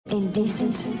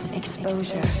Indecent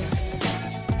exposure.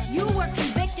 You were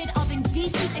convicted of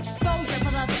indecent exposure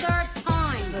for the third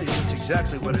time. That's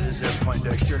exactly what it is there,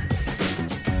 Poindexter.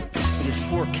 It is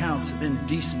 4 counts of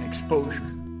indecent exposure.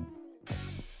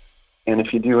 And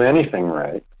if you do anything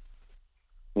right,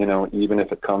 even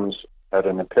if it comes at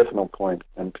an epiphanal point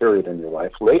and period in your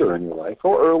life, later in your life,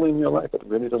 or early in your life, it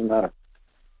really doesn't matter.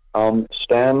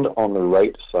 Stand on the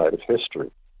right side of history.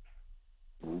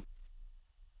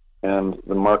 And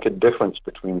the marked difference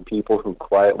between people who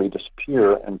quietly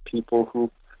disappear and people who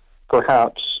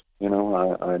perhaps,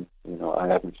 I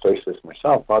haven't faced this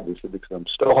myself, obviously, because I'm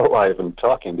still alive and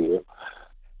talking to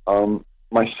you.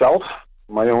 Myself,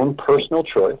 my own personal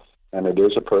choice, and it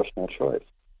is a personal choice,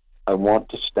 I want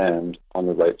to stand on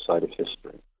the right side of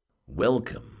history.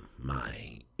 Welcome,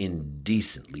 my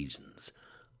indecent legions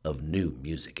of new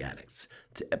music addicts,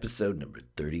 to episode number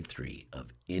 33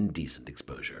 of Indecent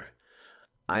Exposure.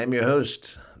 I am your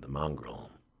host, the Mongrel,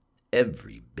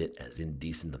 every bit as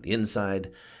indecent on the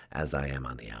inside as I am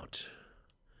on the out.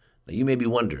 Now you may be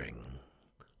wondering,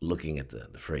 looking at the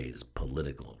phrase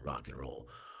political rock and roll,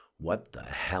 what the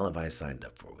hell have I signed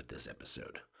up for with this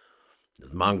episode?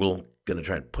 Is the Mongrel going to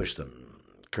try and push some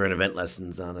current event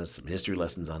lessons on us, some history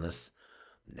lessons on us?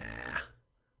 Nah.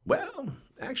 Well,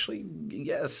 actually,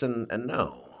 yes and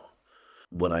no.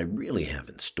 What I really have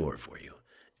in store for you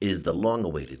is the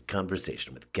long-awaited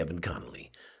conversation with Kevin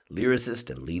Connolly, lyricist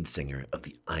and lead singer of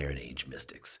the Iron Age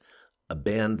Mystics, a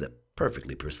band that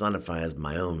perfectly personifies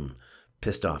my own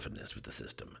pissed-offness with the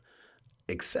system,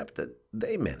 except that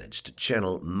they managed to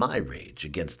channel my rage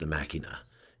against the machina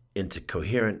into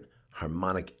coherent,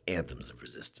 harmonic anthems of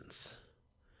resistance.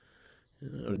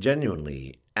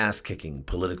 Genuinely ass-kicking,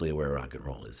 politically aware rock and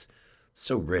roll is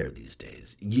so rare these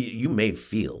days. You may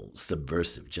feel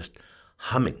subversive just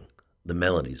humming the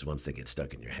melodies once they get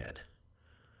stuck in your head.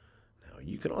 Now,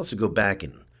 you can also go back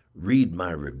and read my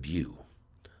review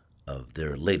of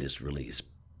their latest release,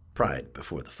 Pride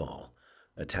Before the Fall,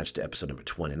 attached to episode number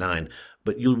 29,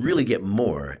 but you'll really get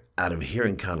more out of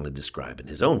hearing Connolly describe in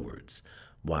his own words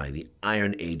why the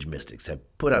Iron Age Mystics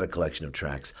have put out a collection of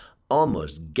tracks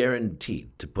almost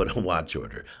guaranteed to put a watch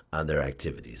order on their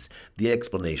activities. The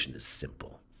explanation is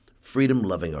simple.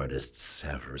 Freedom-loving artists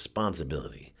have a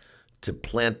responsibility to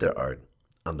plant their art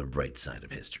on the right side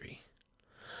of history.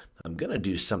 I'm going to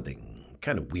do something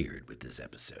kind of weird with this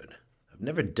episode. I've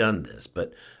never done this,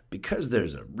 but because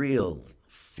there's a real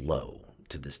flow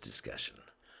to this discussion,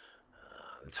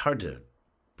 it's hard to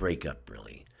break up,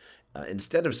 really.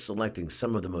 Instead of selecting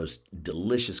some of the most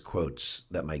delicious quotes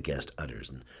that my guest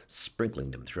utters and sprinkling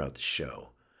them throughout the show,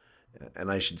 and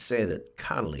I should say that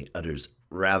Connolly utters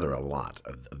rather a lot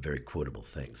of very quotable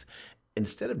things,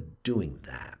 instead of doing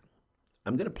that,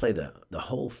 I'm going to play the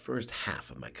whole first half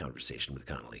of my conversation with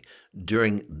Connolly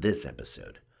during this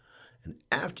episode. And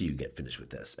after you get finished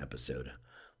with this episode,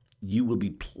 you will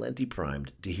be plenty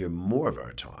primed to hear more of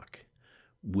our talk,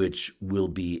 which will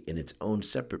be in its own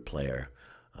separate player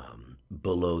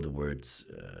below the words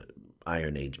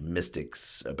Iron Age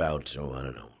Mystics, about,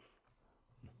 a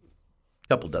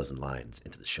couple dozen lines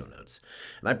into the show notes.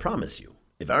 And I promise you,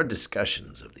 if our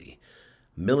discussions of the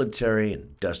military,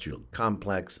 industrial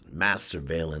complex, mass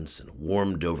surveillance, and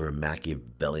warmed-over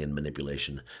Machiavellian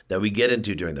manipulation that we get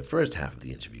into during the first half of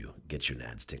the interview get your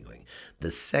nads tingling,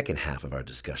 the second half of our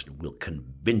discussion will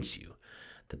convince you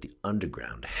that the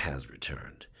underground has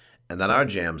returned, and that our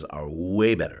jams are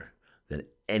way better than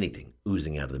anything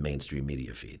oozing out of the mainstream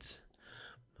media feeds.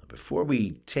 Before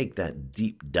we take that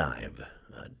deep dive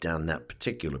down that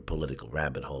particular political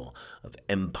rabbit hole of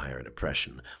empire and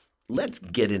oppression, let's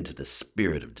get into the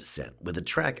spirit of dissent with a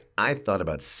track I thought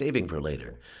about saving for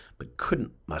later, but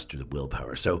couldn't muster the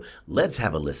willpower. So let's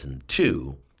have a listen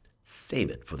to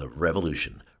Save It for the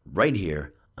Revolution, right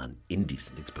here on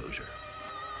Indecent Exposure.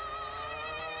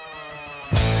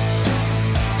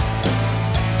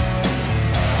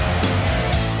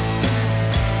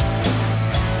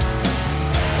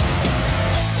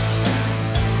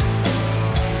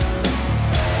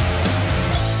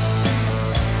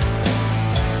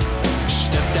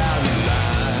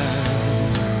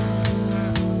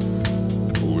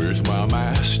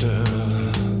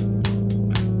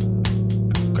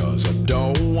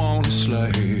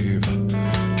 Slave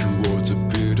towards a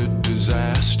bitter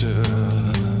disaster.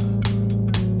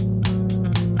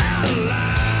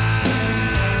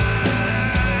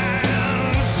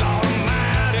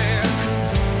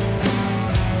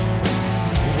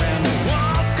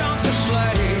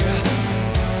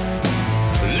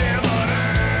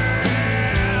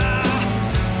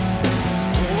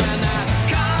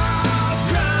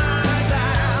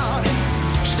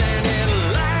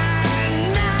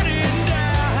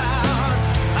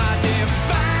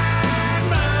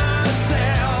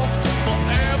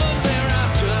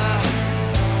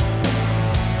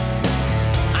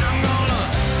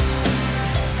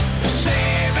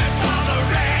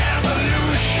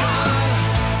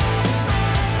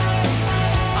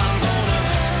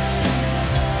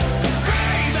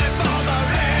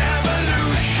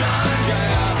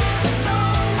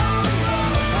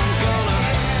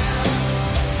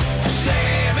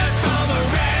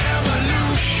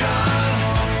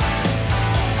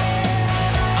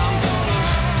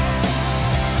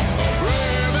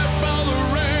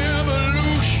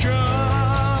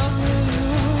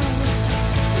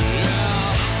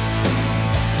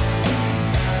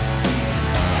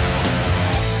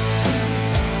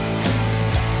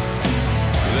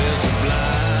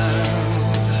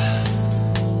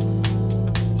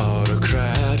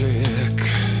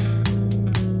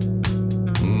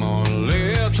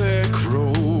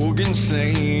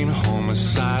 insane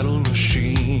homicidal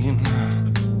machine. I'll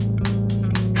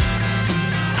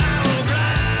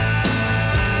grind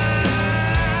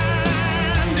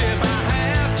if I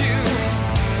have to.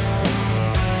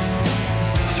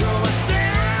 Throw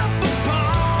myself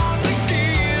upon the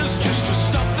gears just to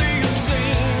stop the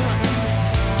obscene.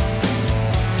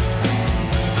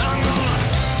 I'm gonna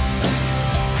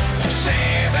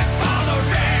save it for the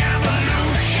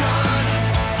revolution.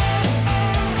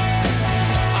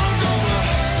 I'm gonna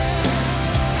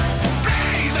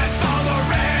brave it for the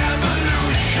revolution.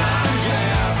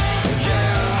 Yeah,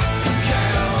 yeah,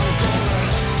 yeah. I'm gonna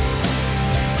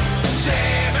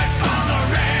save it for the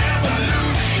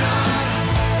revolution.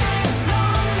 I'm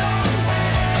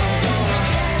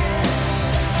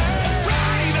gonna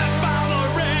brave it for the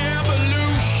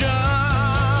revolution.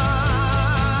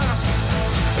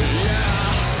 Yeah.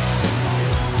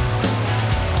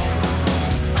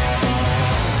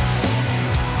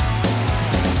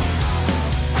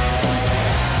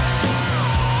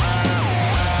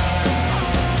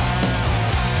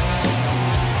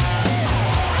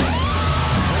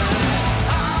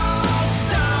 All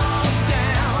stars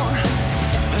down,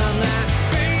 and that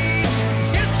beast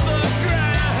hits the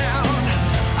ground.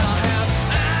 I'll have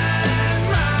had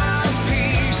my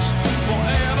peace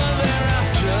forever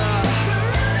thereafter.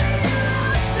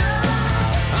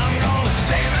 I'm gonna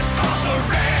save it for the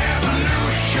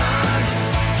revolution.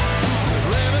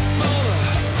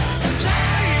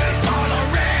 Save it for the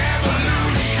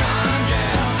revolution.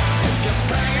 Yeah, if you're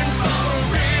praying for a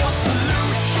real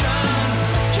solution,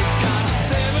 you gotta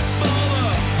save it for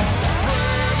the,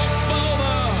 brave it for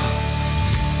the.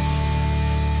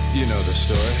 You know the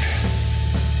story.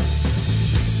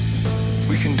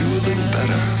 We can do a little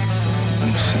better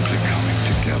than simply coming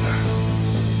together.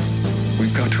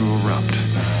 We've got to erupt,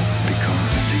 become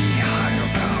the higher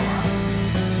power.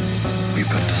 We've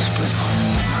got to split our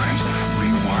minds,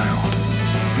 rewild,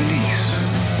 release.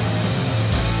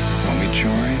 When we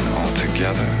join all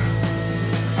together,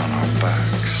 on our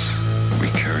backs, we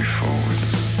carry forward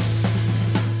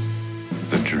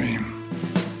the dream.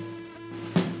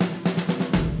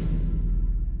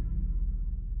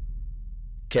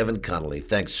 Kevin Connolly,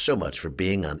 thanks so much for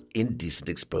being on Indecent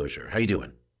Exposure. How you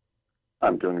doing?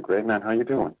 I'm doing great, man. How you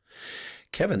doing?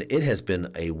 Kevin, it has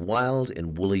been a wild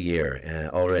and woolly year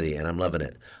already, and I'm loving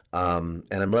it. And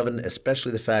I'm loving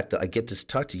especially the fact that I get to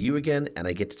talk to you again, and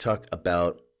I get to talk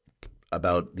about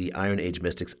the Iron Age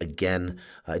Mystics again.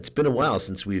 It's been a while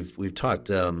since we've talked.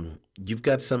 You've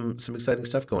got some exciting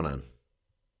stuff going on.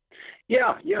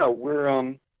 Yeah.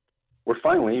 We're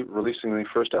finally releasing the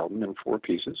first album in 4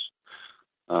 pieces,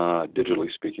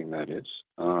 digitally speaking, that is.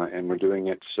 And we're doing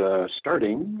it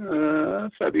starting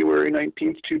February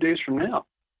 19th, 2 days from now.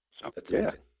 So, That's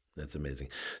amazing. That's amazing.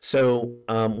 So,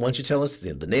 why don't you tell us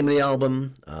the name of the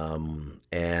album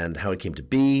and how it came to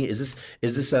be? Is this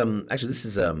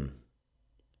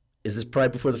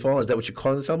Pride Before the Fall? Is that what you're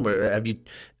calling this album, or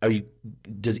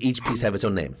does each piece have its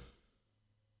own name?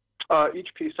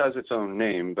 Each piece has its own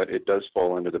name, but it does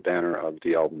fall under the banner of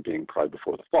the album being Pride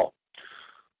Before the Fall.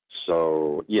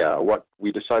 So, yeah, what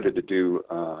we decided to do,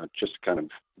 just kind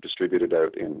of distribute it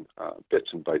out in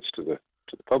bits and bytes to the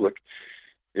public,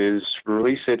 is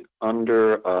release it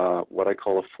under what I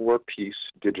call a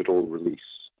 4-piece digital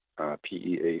release,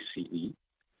 PEACE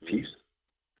piece.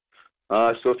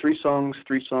 So 3 songs,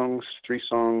 3 songs, 3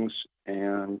 songs,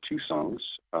 and 2 songs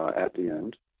at the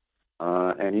end.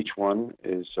 And each one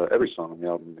is, every song on the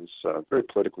album is very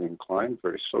politically inclined,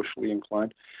 very socially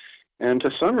inclined, and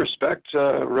to some respect,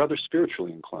 rather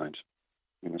spiritually inclined.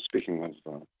 Speaking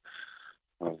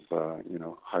of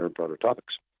higher, broader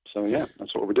topics. So yeah,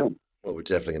 that's what we're doing. Well, we're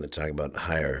definitely going to talk about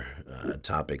higher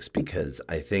topics, because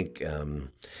I think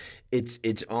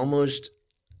it's almost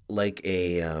like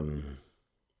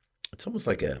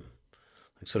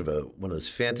sort of one of those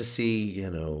fantasy,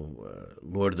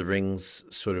 Lord of the Rings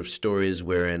sort of stories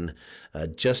wherein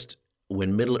just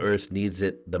when Middle-earth needs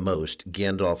it the most,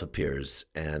 Gandalf appears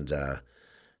and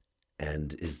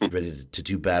is ready to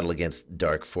do battle against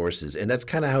dark forces. And that's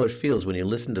kind of how it feels when you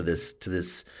listen to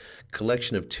this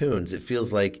collection of tunes. It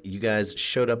feels like you guys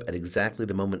showed up at exactly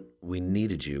the moment we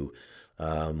needed you,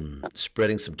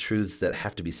 spreading some truths that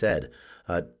have to be said.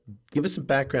 Give us some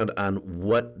background on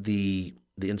what the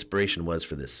inspiration was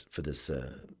for this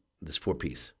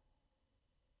 4-piece.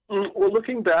 Well,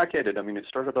 looking back at it, it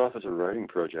started off as a writing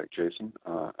project, Jason,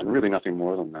 and really nothing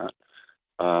more than that.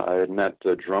 I had met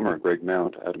the drummer, Greg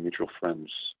Mount, at a mutual friend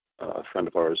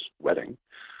of ours' wedding.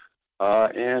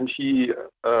 And he,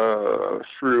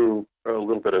 through a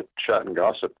little bit of chat and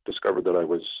gossip, discovered that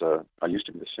I used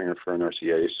to be the singer for an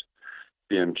RCA's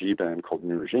BMG band called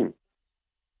New Regime.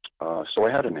 So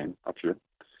I had a name up here.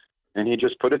 And he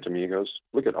just put it to me. He goes,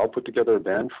 look, I'll put together a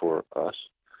band for us.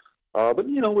 But,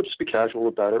 we'll just be casual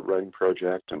about it, writing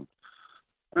project. And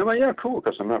I'm like, yeah, cool,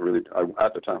 because I'm not really,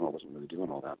 at the time, I wasn't really doing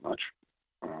all that much.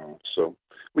 So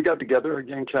we got together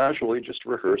again casually just to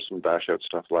rehearse and bash out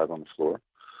stuff live on the floor.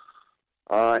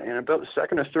 And about the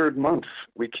second or third month,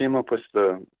 we came up with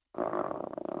the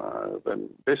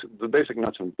basic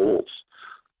nuts and bolts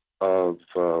of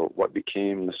what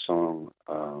became the song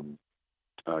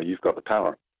You've Got the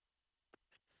Power.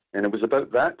 And it was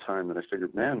about that time that I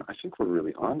figured, man, I think we're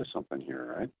really onto something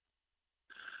here, right?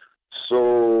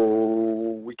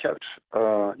 So we kept,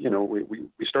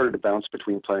 we started to bounce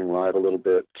between playing live a little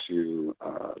bit to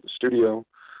the studio.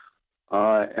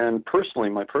 And personally,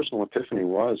 my personal epiphany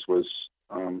was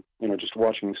just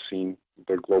watching the scene,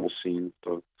 the global scene,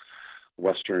 the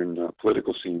Western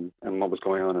political scene, and what was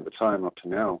going on at the time up to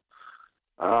now.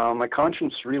 My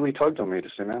conscience really tugged on me to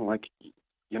say, man,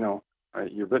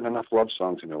 you've written enough love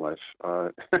songs in your life.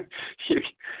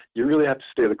 You really have to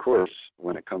stay the course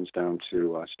when it comes down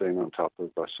to staying on top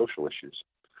of social issues.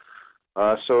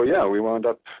 So yeah, we wound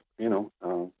up,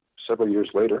 several years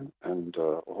later, and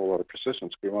a whole lot of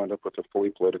persistence, we wound up with a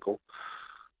fully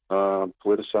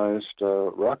politicized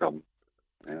rock album,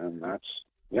 and that's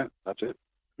it.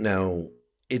 Now,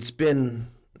 it's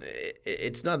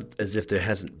not as if there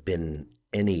hasn't been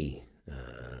any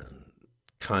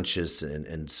conscious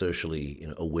and socially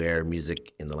aware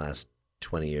music in the last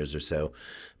 20 years or so,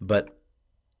 but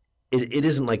it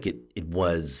isn't like it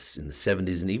was in the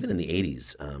 70s and even in the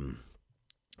 80s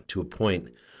to a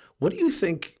point. What do you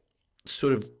think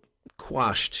sort of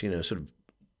quashed, sort of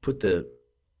put the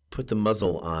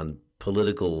muzzle on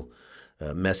political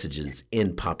messages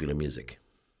in popular music?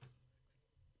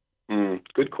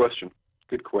 Good question.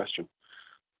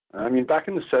 I mean, back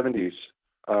in the 70s,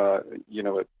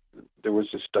 there was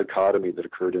this dichotomy that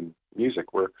occurred in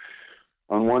music where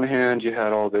on one hand you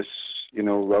had all this,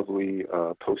 lovely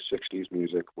post-60s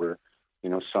music where,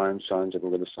 signs,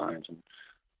 everywhere the signs, and,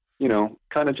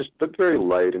 kind of just, but very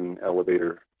light and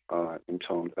elevator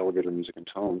music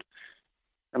intoned.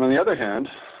 And on the other hand,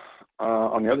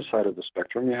 on the other side of the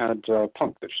spectrum, you had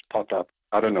punk that just popped up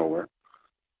out of nowhere,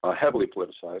 heavily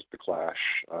politicized, The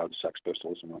Clash, the Sex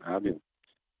Pistols, and what have you.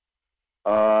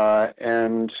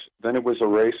 And then it was a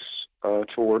race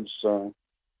towards the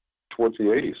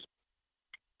 80s,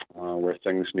 where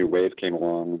new wave came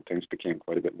along and things became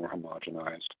quite a bit more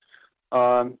homogenized.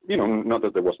 Not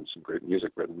that there wasn't some great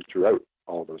music written throughout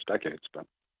all those decades, but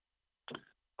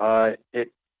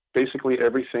it basically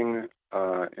everything,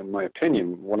 in my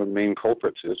opinion, one of the main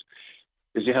culprits is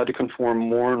you had to conform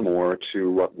more and more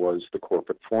to what was the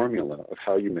corporate formula of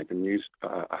how you make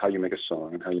how you make a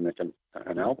song and how you make an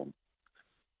album.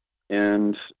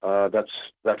 And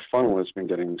that funnel has been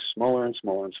getting smaller and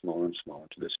smaller and smaller and smaller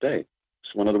to this day.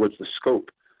 So in other words, the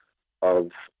scope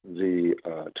of the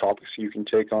topics you can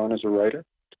take on as a writer,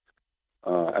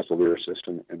 as a lyricist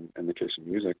in the case of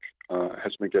music,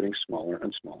 has been getting smaller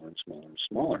and smaller and smaller and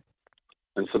smaller.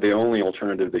 And so the only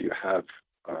alternative that you have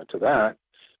to that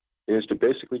is to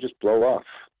basically just blow off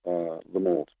the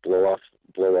mold, blow off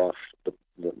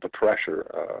the pressure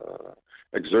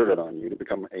exerted on you to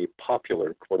become a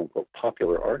popular, quote-unquote,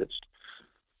 popular artist.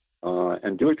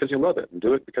 And do it because you love it, and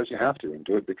do it because you have to, and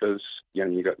do it because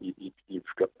you've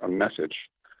got a message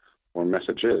or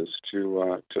messages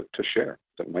to share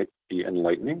that might be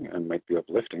enlightening and might be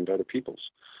uplifting to other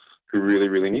peoples who really,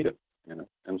 really need it.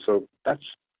 And so that's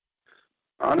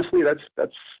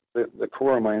the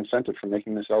core of my incentive for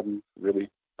making this album, really,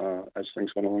 as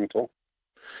things went along at all.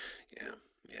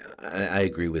 Yeah, I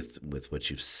agree with what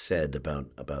you've said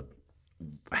about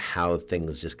how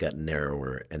things just got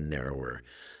narrower and narrower.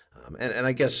 And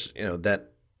I guess,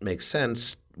 that makes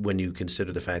sense when you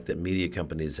consider the fact that media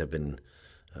companies have been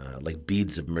like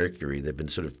beads of mercury. They've been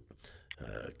sort of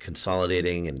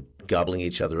consolidating and gobbling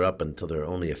each other up until there are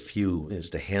only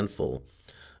just a handful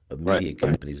of media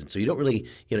companies. And so you don't really,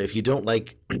 if you don't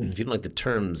like the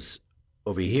terms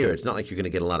over here, it's not like you're going to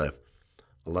get a lot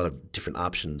of different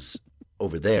options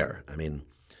over there. I mean,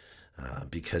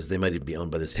 because they might even be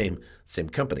owned by the same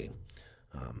company.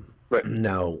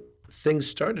 Now, things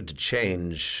started to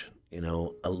change,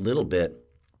 a little bit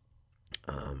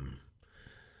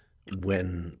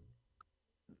when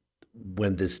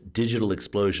this digital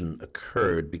explosion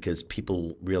occurred, because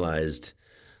people realized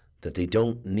that they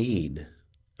don't need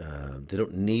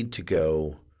to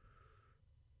go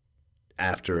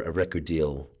after a record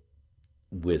deal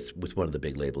with one of the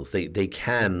big labels. They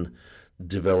can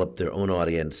develop their own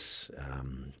audience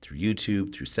through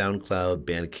YouTube, through SoundCloud,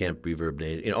 Bandcamp,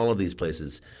 Reverb, all of these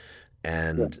places,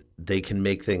 and they can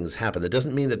make things happen. That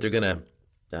doesn't mean that they're going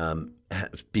to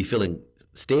be filling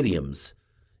stadiums,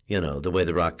 the way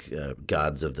the rock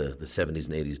gods of the 70s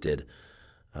and 80s did.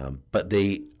 But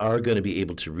they are going to be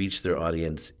able to reach their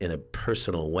audience in a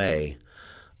personal way.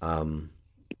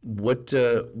 What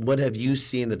have you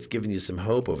seen that's given you some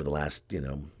hope over the last,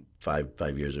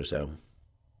 5 years or so?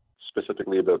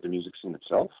 Specifically about the music scene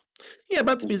itself? Yeah,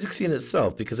 about the music scene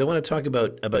itself, because I want to talk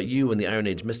about you and the Iron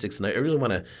Age Mystics, and I really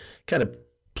want to kind of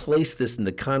place this in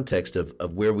the context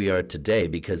of where we are today,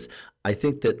 because I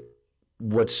think that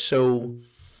what's so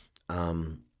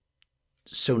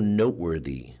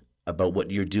noteworthy about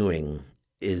what you're doing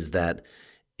is that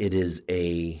it's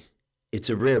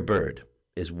a rare bird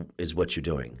is what you're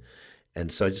doing.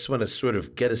 And so I just want to sort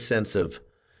of get a sense of,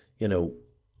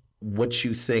 what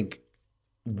you think,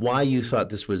 why you thought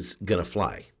this was going to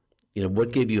fly.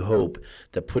 What gave you hope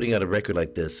that putting out a record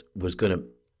like this was going to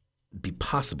be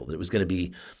possible, that it was going to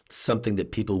be something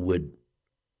that people would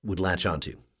latch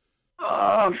onto?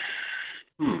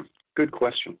 Good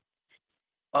question.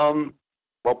 Well,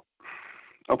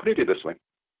 I'll put it this way.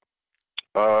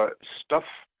 Stuff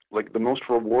like the most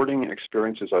rewarding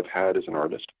experiences I've had as an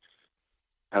artist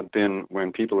have been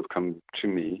when people have come to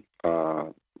me,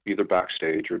 either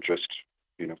backstage or just,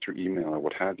 through email or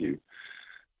what have you,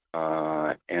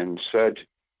 and said,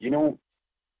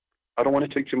 I don't want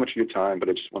to take too much of your time, but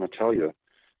I just want to tell you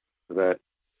that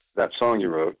song you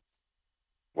wrote,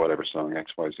 whatever song,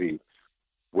 XYZ,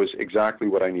 was exactly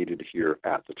what I needed to hear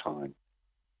at the time.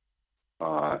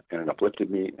 And it uplifted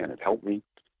me and it helped me.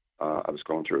 I was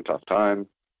going through a tough time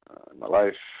in my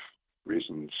life,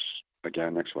 reasons,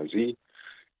 again, XYZ.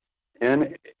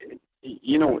 And,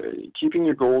 keeping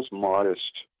your goals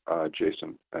modest,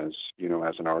 Jason, as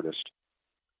an artist,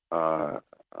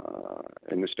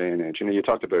 in this day and age. You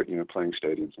talked about, playing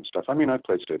stadiums and stuff. I mean, I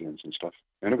played stadiums and stuff,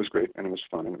 and it was great, and it was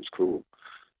fun, and it was cool.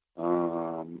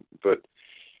 But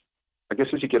I guess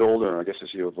as you get older, I guess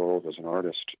as you evolve as an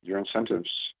artist, your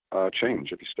incentives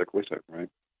change if you stick with it, right?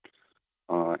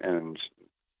 And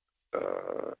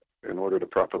in order to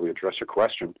properly address your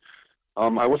question,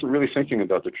 I wasn't really thinking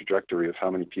about the trajectory of how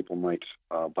many people might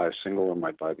buy a single or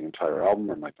might buy the entire album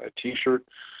or might buy a T-shirt.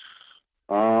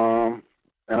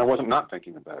 And I wasn't not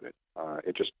thinking about it.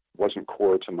 It just wasn't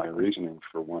core to my reasoning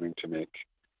for wanting to make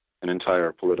an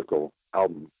entire political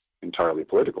album entirely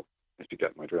political, if you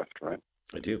get my drift, right?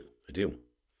 I do.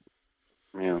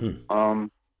 Yeah.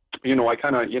 I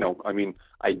kind of,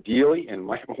 ideally,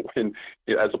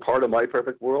 as a part of my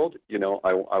perfect world,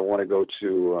 I want to go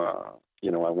to,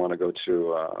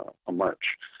 a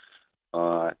march,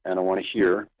 and I want to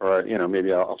hear, or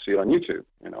maybe I'll see it on YouTube.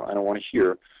 And I want to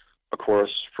hear a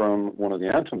chorus from one of the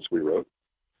anthems we wrote,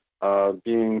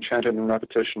 being chanted in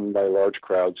repetition by large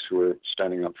crowds who are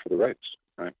standing up for the rights.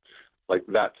 Right, like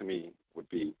that to me would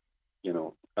be,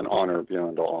 an honor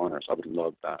beyond all honors. I would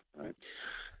love that. Right.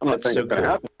 I'm not saying it's going to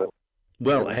happen, but.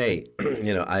 Well, hey,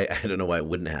 I don't know why it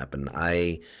wouldn't happen.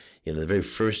 The very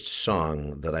first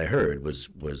song that I heard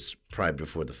was Pride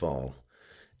Before the Fall,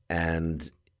 and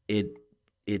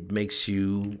it makes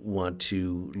you want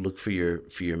to look for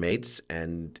your mates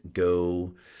and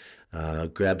go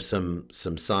grab some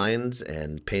signs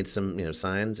and paint some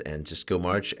signs and just go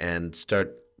march and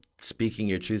start speaking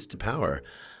your truths to power.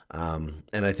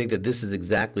 And I think that this is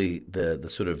exactly the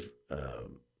sort of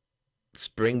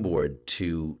springboard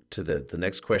to the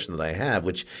next question that I have,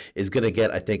 which is going to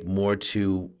get, I think, more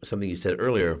to something you said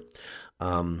earlier.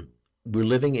 We're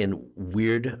living in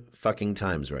weird fucking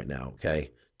times right now,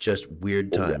 okay? Just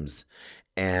weird times.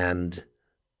 And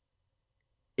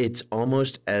it's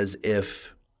almost as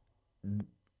if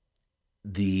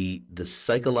the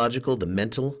psychological, the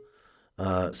mental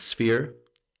sphere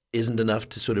isn't enough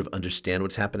to sort of understand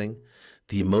what's happening.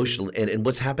 The emotional and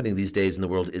what's happening these days in the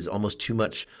world is almost too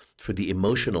much for the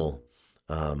emotional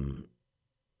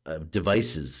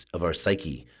devices of our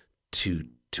psyche to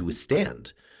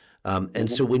withstand. And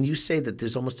so when you say that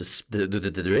there's almost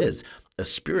that there is a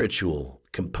spiritual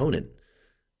component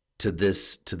to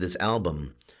this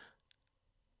album,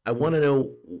 I want to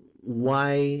know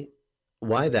why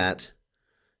that,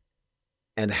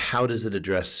 and how does it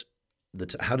address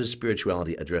how does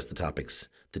spirituality address the topics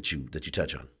that you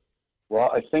touch on? Well,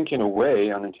 I think in a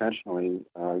way, unintentionally,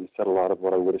 you said a lot of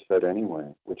what I would have said anyway.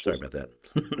 Sorry about that.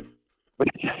 But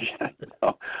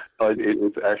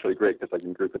it's actually great because I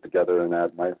can group it together and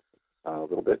add my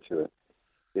little bit to it.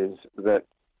 Is that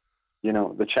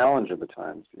the challenge of the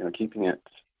times? Keeping it.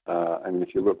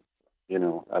 If you look,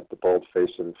 at the bald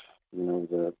face of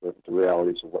the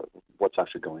realities of what's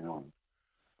actually going on,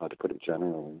 to put it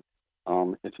generally,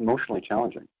 it's emotionally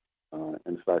challenging.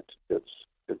 In fact, it's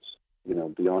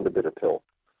beyond a bitter pill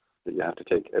that you have to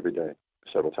take every day,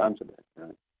 several times a day,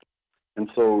 right? And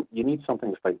so you need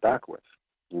something to fight back with,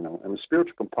 and the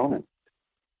spiritual component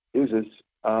is in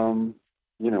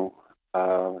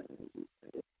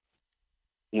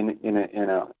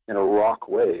a rock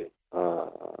way.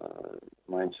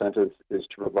 My incentive is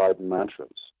to provide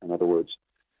mantras. In other words,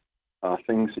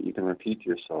 things that you can repeat to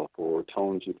yourself, or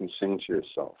tones you can sing to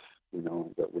yourself.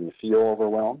 That when you feel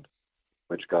overwhelmed,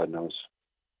 which God knows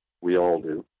we all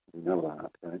do, we know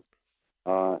that, right?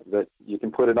 That you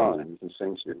can put it on and you can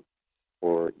sing to,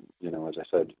 or as I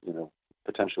said,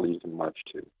 potentially you can march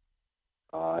to,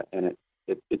 and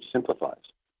it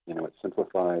simplifies. It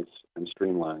simplifies and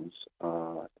streamlines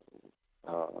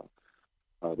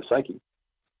the psyche,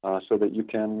 so that you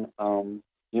can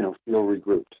feel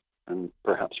regrouped and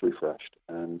perhaps refreshed,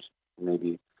 and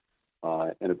maybe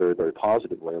in a very, very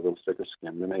positive way, a little thicker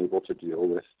skin, and able to deal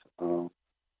with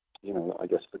I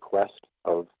guess the quest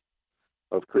of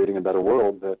creating a better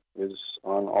world that is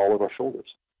on all of our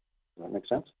shoulders. Does that make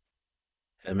sense?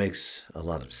 It makes a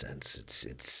lot of sense.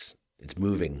 It's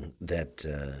moving that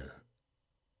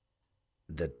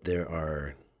there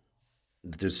are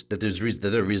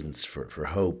reasons for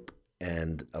hope,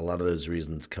 and a lot of those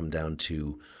reasons come down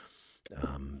to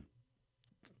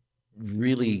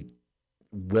really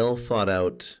well thought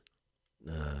out,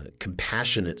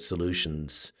 compassionate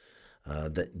solutions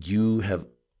that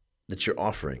you're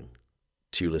offering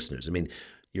to your listeners. I mean,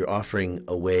 you're offering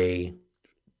a way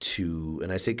to,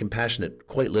 and I say compassionate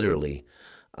quite literally,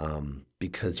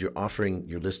 because you're offering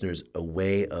your listeners a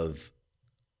way of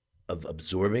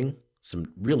absorbing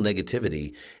some real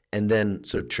negativity and then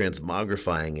sort of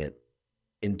transmogrifying it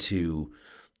into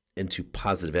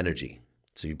positive energy.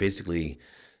 So you're basically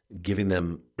giving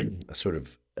them a sort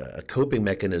of a coping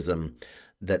mechanism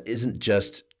that isn't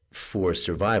just for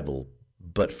survival,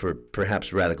 but for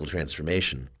perhaps radical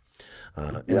transformation.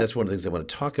 And that's one of the things I want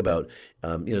to talk about.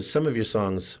 Some of your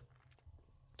songs,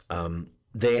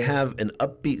 they have an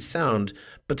upbeat sound,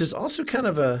 but there's also kind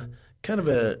of a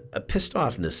pissed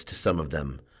offness to some of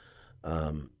them.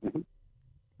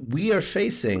 We are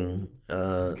facing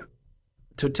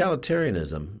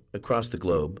totalitarianism across the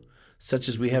globe, such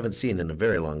as we haven't seen in a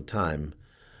very long time.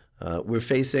 We're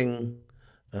facing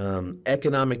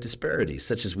economic disparity,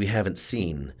 such as we haven't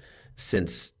seen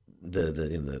since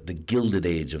the Gilded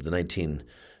Age of the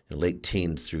late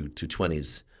teens through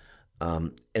 20s,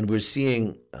 and we're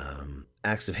seeing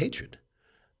acts of hatred,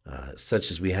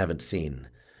 such as we haven't seen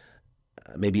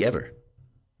maybe ever,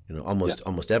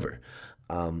 almost ever.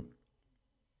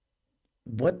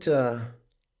 What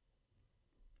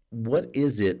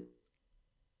is it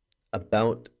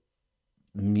about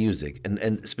music,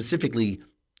 and specifically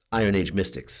Iron Age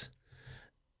Mystics,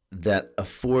 that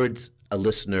affords a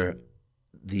listener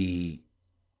the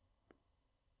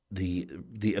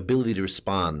ability to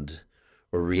respond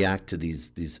or react to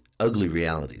these ugly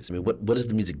realities? I mean, what does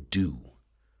the music do?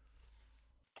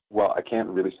 Well, I can't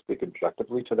really speak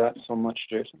objectively to that so much,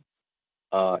 Jason.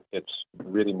 It's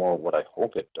really more what I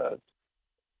hope it does.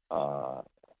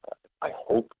 I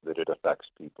hope that it affects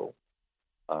people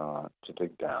to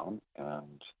dig down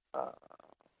and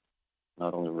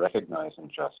not only recognize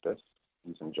injustice,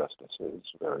 these injustices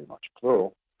very much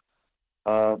plural,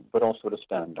 but also to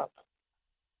stand up.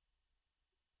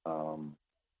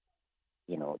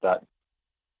 That,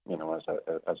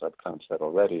 as I've kind of said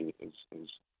already, is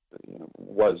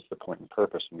was the point and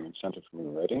purpose and the incentive for me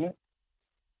writing it,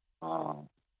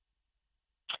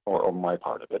 or my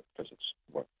part of it, because it's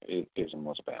what it is and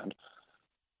was a band.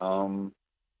 I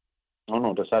don't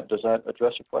know. Does that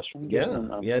address your question?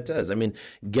 Yeah, it does. I mean,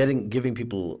 giving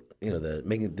people,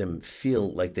 making them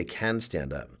feel like they can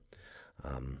stand up,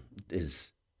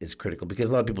 is critical, because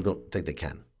a lot of people don't think they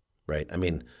can, right? I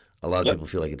mean, a lot of people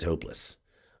feel like it's hopeless,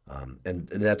 and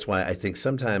that's why I think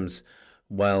sometimes,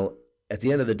 while at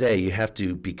the end of the day you have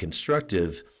to be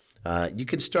constructive, you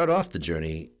can start off the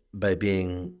journey by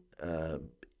being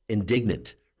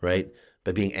indignant, right?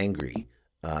 By being angry.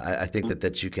 I think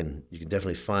that you can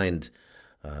definitely find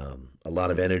a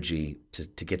lot of energy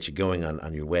to get you going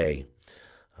on your way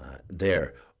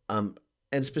there.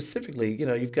 And specifically,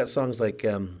 you've got songs like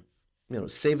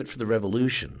 "Save It for the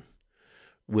Revolution,"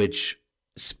 which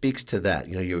speaks to that.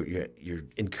 You're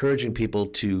encouraging people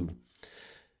to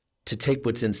take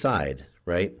what's inside,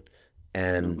 right,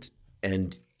 and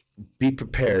be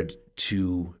prepared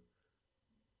to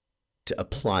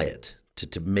apply it.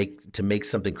 To make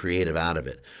something creative out of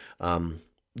it.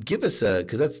 Give us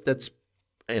because that's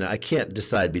I can't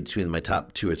decide between my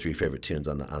top 2 or 3 favorite tunes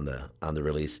on the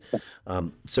release.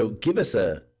 So give us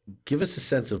a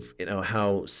sense of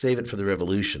how "Save It for the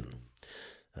Revolution"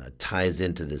 ties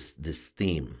into this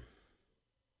theme.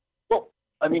 Well,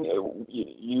 I mean,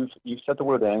 you've said the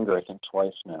word anger, I think,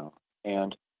 twice now,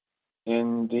 and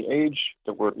in the age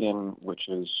that we're in, which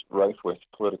is rife with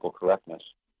political correctness,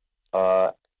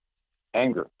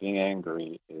 being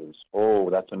angry is, oh,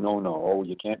 that's a no-no. Oh,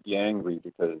 you can't be angry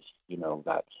because,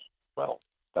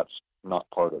 that's not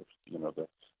part of, the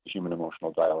human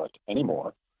emotional dialect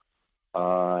anymore.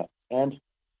 And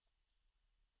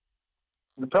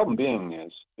the problem being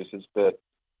is that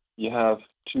you have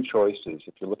two choices.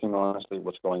 If you're looking honestly at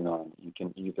what's going on, you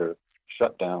can either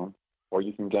shut down or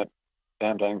you can get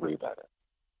damned angry about it.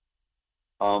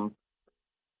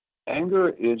 Anger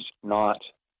is not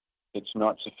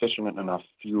sufficient enough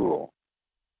fuel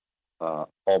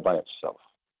all by itself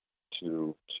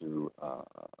to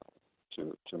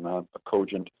mount a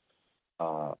cogent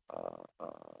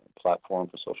platform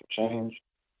for social change.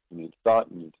 You need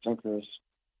thought, you need thinkers,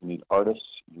 you need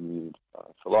artists, you need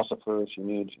philosophers, you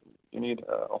need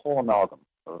a whole amalgam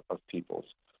of peoples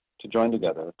to join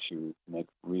together to make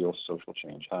real social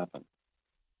change happen.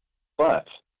 But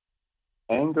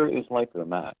anger is like the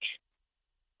match.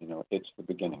 It's the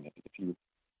beginning.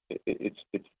 It's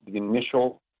the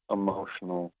initial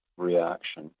emotional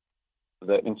reaction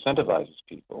that incentivizes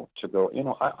people to go,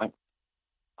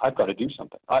 I've got to do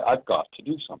something. I've got to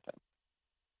do something.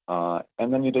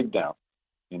 And then you dig down.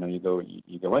 You go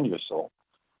into your soul.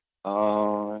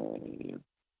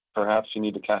 Perhaps you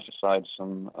need to cast aside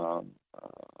some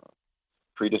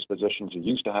predispositions you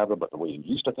used to have about the way you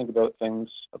used to think about things,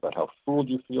 about how fooled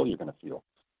you feel. You're going to feel,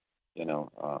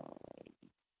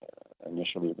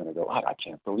 initially you're going to go, I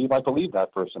can't believe I believed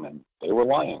that person and they were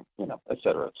lying, et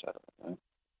cetera, et cetera. Right?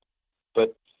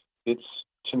 But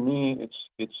to me,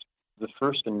 it's the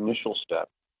first initial step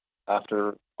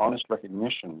after honest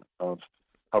recognition of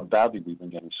how badly we've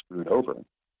been getting screwed over.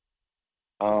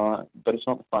 But it's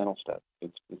not the final step.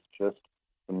 It's just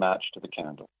the match to the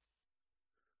candle.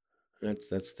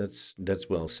 That's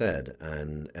well said,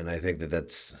 and I think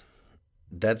that's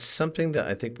something that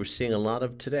I think we're seeing a lot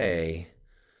of today,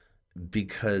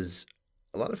 because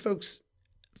a lot of folks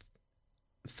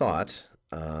thought,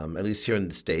 at least here in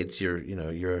the States, you're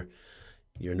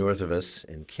north of us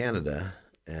in Canada,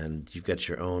 and you've got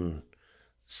your own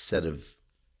set of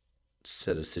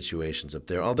situations up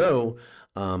there. Although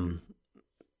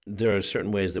there are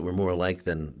certain ways that we're more alike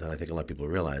than I think a lot of people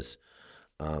realize.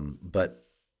 But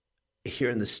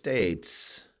here in the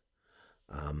States,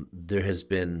 there has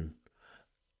been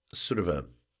sort of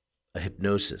a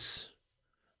hypnosis.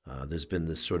 There's been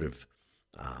this sort of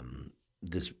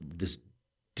this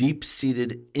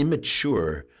deep-seated,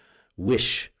 immature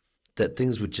wish that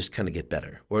things would just kind of get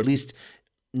better, or at least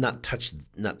not touch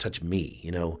me.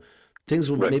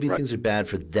 Things will maybe things are bad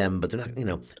for them, but they're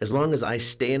not. As long as I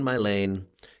stay in my lane,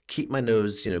 keep my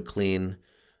nose clean,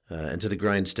 and to the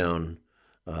grindstone,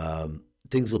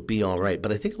 things will be all right.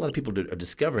 But I think a lot of people are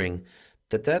discovering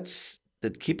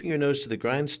that keeping your nose to the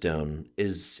grindstone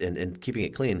is and keeping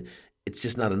it clean, it's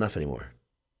just not enough anymore.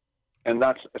 And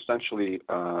that's essentially,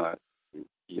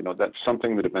 that's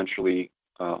something that eventually,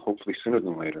 hopefully sooner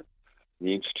than later,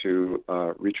 needs to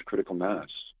reach a critical mass,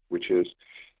 which is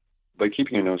by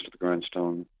keeping your nose to the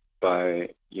grindstone, by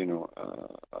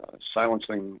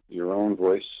silencing your own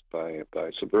voice, by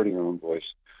subverting your own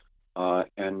voice,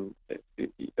 and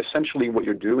essentially what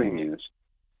you're doing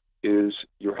is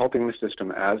you're helping the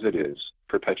system as it is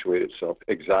perpetuate itself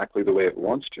exactly the way it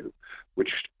wants to,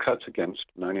 which cuts against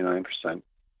 99%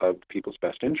 of people's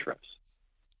best interests.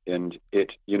 And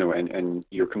and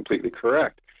you're completely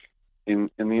correct. In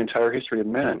the entire history of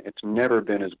man, it's never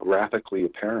been as graphically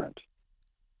apparent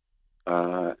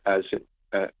as it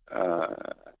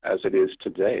is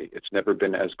today. It's never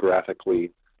been as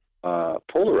graphically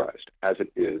polarized as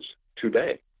it is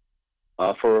today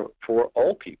for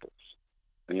all peoples.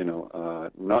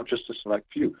 Not just a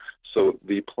select few. So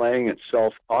the playing it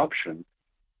safe option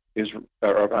is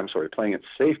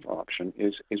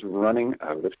running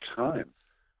out of time.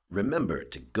 Remember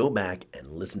to go back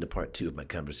and listen to part 2 of my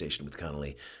conversation with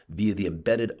Connolly via the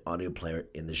embedded audio player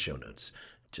in the show notes.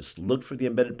 Just look for the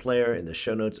embedded player in the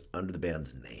show notes under the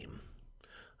band's name.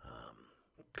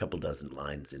 A couple dozen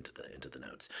lines into the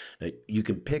notes. Now, you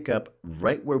can pick up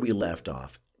right where we left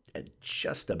off at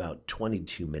just about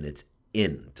 22 minutes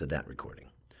into that recording.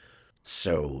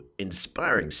 So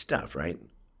inspiring stuff, right?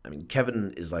 I mean,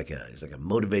 Kevin is like a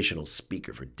motivational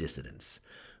speaker for dissidents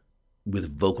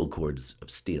with vocal cords of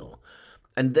steel.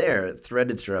 And there,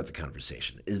 threaded throughout the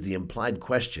conversation, is the implied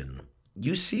question,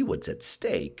 you see what's at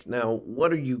stake. Now,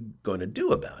 what are you going to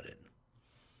do about it?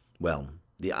 Well,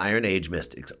 the Iron Age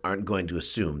mystics aren't going to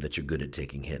assume that you're good at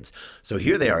taking hints. So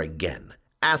here they are again,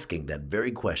 asking that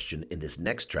very question in this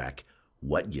next track,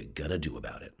 What You Gonna Do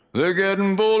About It? They're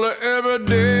getting bolder every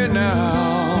day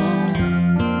now.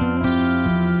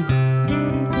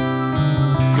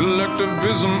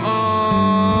 Collectivism unleashed.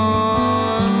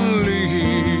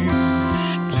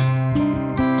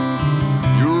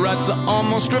 Your rights are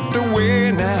almost stripped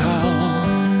away now.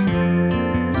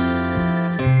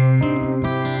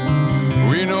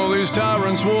 We know these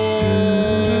tyrants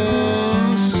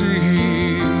won't see.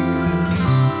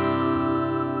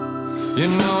 You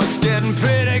know it's getting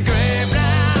pretty grave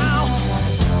now.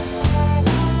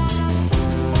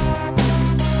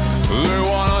 They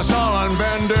want us all on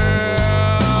bended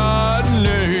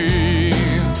knee.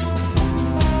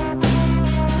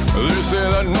 They say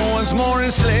that no one's more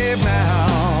enslaved now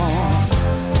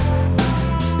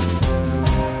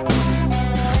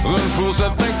than fools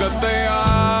that think that they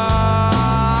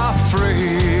are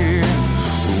free.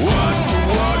 What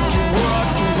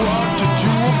to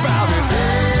do about it?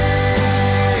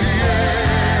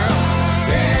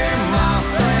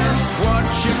 What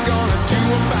you gonna do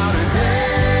about it?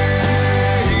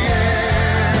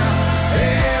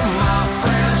 Hey, my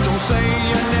friends, don't say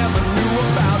you never knew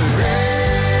about it.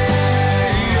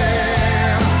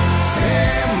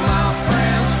 Hey, my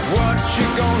friends, what you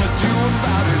gonna do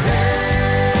about it?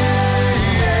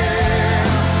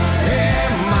 Hey,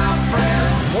 my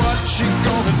friends, what you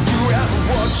gonna do and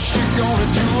what you gonna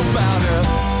do about it?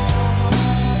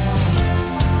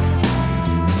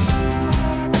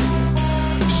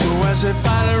 As they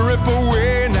finally rip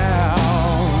away now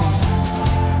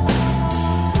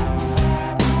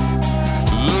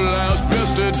the last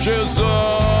vestiges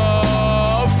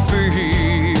of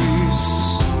peace.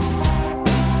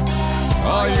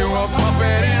 Are you a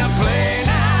puppet in a play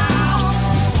now?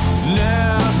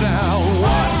 Now,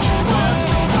 what to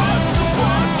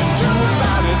do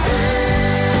about it?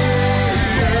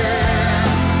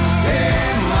 Hey,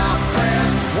 my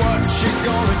friends, what you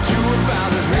gonna do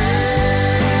about it?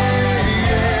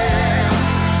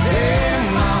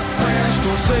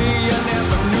 Say you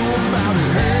never knew about it.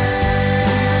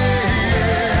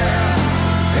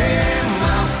 Hey,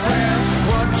 my friends,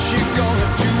 what you gonna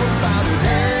do about it?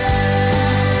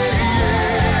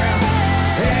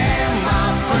 Hey, my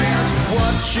friends,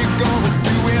 what you gonna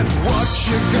do it? What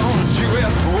you gonna do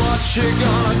it? What you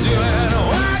gonna do it?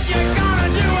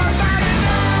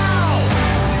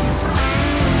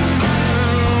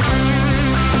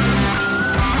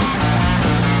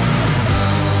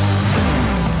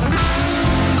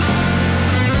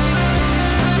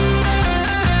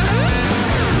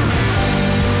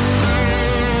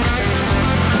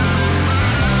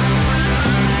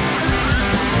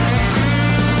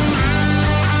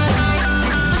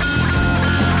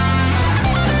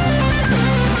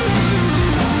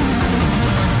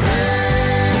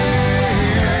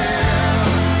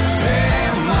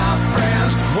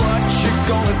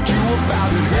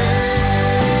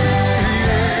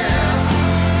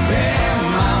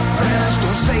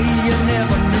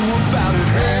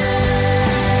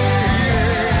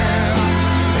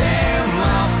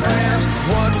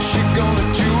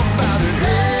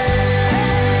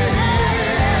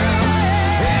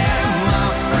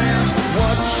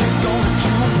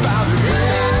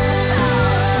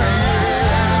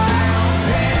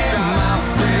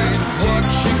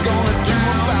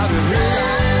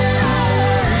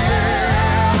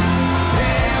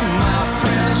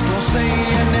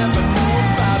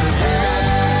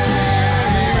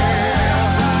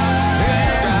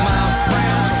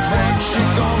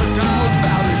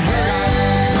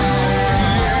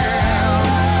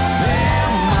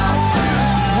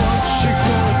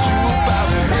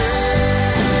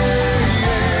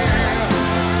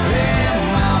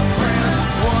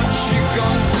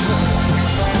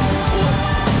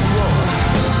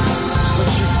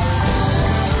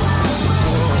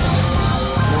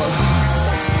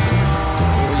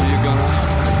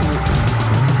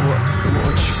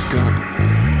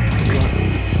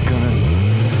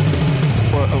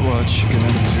 What you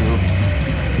gonna do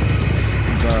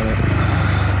about it now?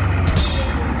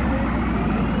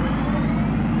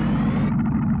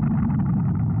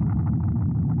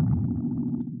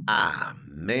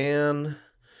 Man,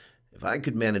 if I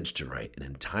could manage to write an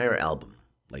entire album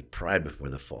like Pride Before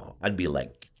the Fall, I'd be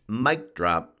like, mic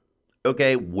drop.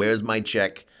 Okay, where's my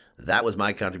check? That was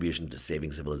my contribution to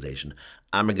saving civilization.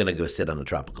 I'm gonna go sit on a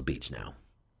tropical beach now.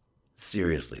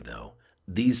 Seriously though,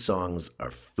 these songs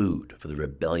are food for the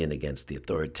rebellion against the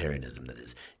authoritarianism that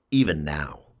is, even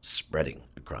now, spreading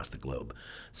across the globe.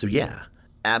 So yeah,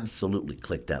 absolutely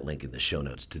click that link in the show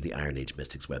notes to the Iron Age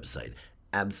Mystics website.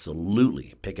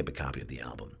 Absolutely pick up a copy of the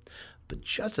album. But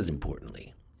just as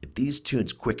importantly, if these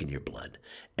tunes quicken your blood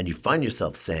and you find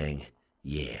yourself saying,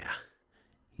 yeah,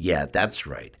 that's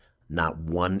right, not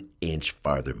 1 inch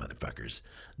farther, motherfuckers,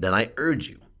 then I urge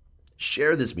you,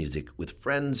 share this music with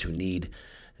friends who need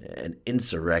an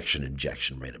insurrection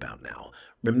injection right about now.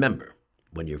 Remember,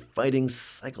 when you're fighting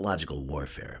psychological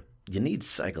warfare, you need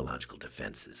psychological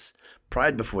defenses.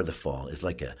 Pride Before the Fall is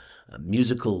like a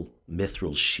musical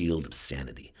mithril shield of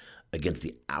sanity against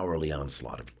the hourly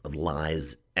onslaught of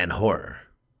lies and horror.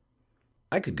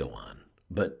 I could go on,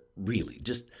 but really,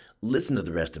 just listen to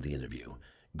the rest of the interview,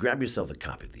 grab yourself a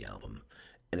copy of the album,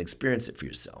 and experience it for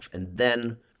yourself. And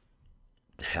then,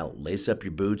 hell, lace up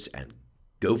your boots and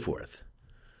go forth.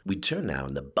 We turn now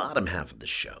in the bottom half of the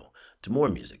show to more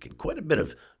music and quite a bit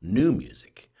of new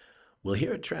music. We'll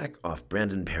hear a track off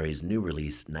Brandon Perry's new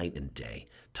release, Night and Day,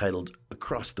 titled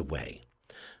Across the Way.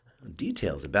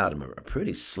 Details about him are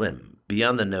pretty slim,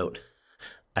 beyond the note,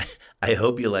 I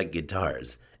hope you like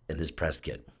guitars, in his press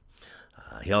kit.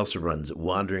 He also runs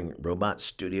Wandering Robot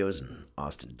Studios in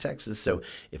Austin, Texas, so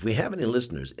if we have any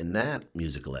listeners in that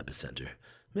musical epicenter,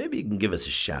 maybe you can give us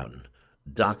a shout and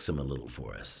dox him a little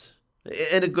for us.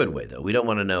 In a good way, though. We don't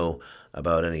want to know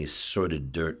about any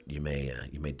sordid dirt you may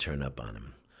turn up on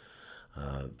him.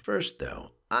 First,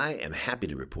 though, I am happy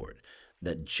to report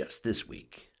that just this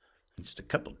week, just a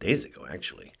couple days ago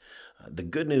actually, the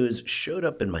good news showed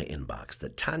up in my inbox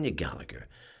that Tanya Gallagher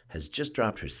has just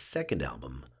dropped her second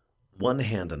album, One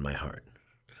Hand on My Heart.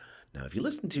 Now, if you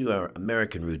listen to our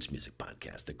American Roots Music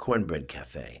podcast, The Cornbread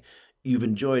Cafe, you've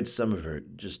enjoyed some of her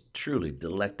just truly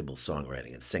delectable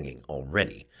songwriting and singing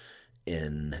already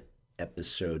in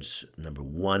episodes number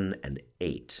 1 and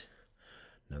 8.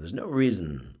 Now, there's no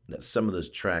reason that some of those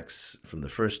tracks from the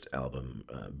first album,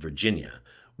 Virginia,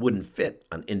 wouldn't fit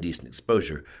on Indecent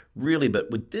Exposure, really,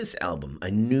 but with this album, I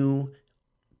knew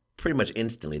pretty much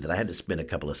instantly that I had to spin a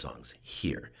couple of songs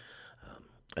here.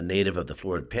 A native of the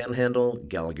Florida Panhandle,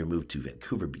 Gallagher moved to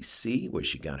Vancouver, BC, where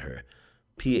she got her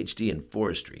PhD in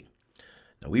forestry.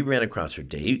 Now, we ran across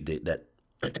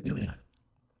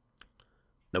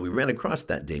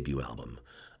that debut album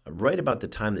right about the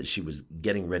time that she was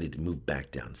getting ready to move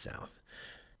back down south.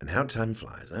 And how time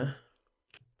flies, huh?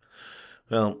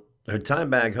 Well, her time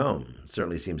back home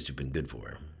certainly seems to have been good for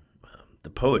her.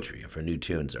 The poetry of her new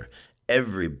tunes are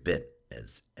every bit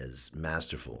as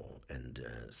masterful and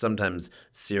sometimes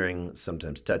searing,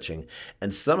 sometimes touching,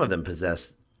 and some of them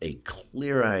possess a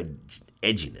clear-eyed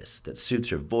edginess that suits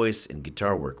her voice and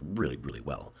guitar work really, really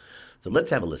well. So let's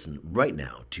have a listen right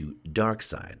now to Dark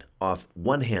Side off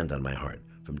One Hand on My Heart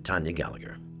from Tanya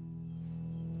Gallagher.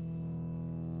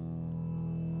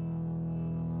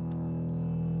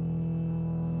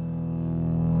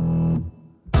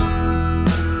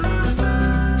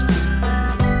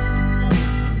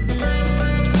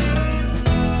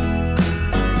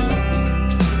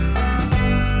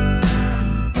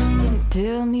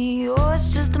 Tell me, oh,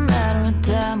 it's just a matter of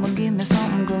time. Well, give me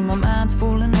something, 'cause my mind's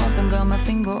falling up and got my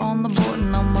finger on the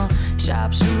button. I'm a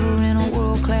sharpshooter and a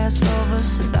world-class lover,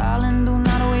 so darling, do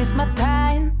not waste my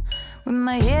time. With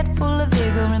my head full of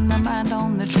vigor and my mind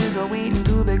on the trigger, waiting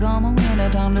to become a winner,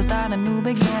 time to start a new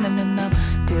beginning. And I'm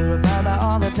terrified by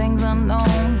all the things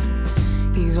unknown.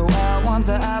 He's a wild one,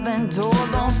 so I've been told,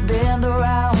 don't stand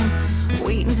around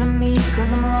waiting for me,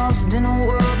 'cause I'm lost in a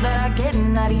world that I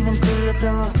cannot even see. It's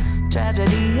a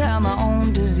tragedy, I'm my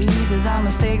own diseases. I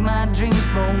mistake my dreams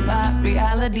for my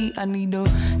reality. I need a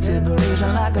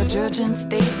separation like a church and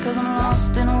state, 'cause I'm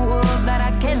lost in a world that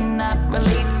I cannot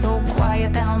relate. So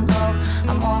quiet down, love,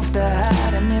 I'm off the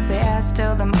hide. And if they ask,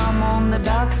 tell them I'm on the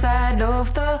dark side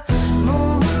of the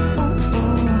moon.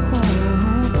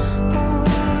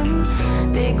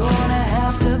 They're gonna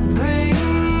have to bring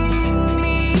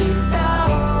me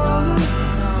down.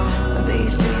 They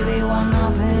say they want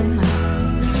nothing,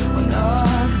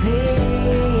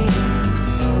 nothing,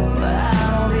 but I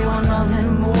know they want nothing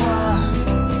more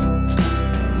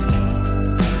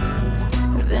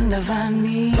than to find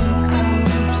me out.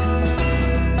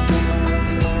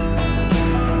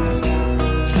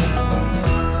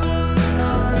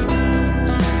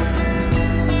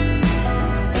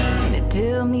 They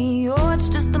tell me, oh, it's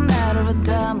just a matter of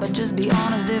time, but just be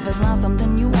honest, if it's not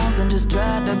something you want, then just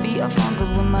try to be upfront, 'cause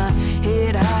with my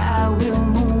head high, I will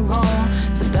move on.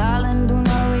 So darling, do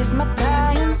not waste my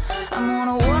time. I'm on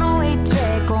a one-way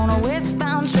track on a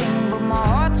westbound train, but my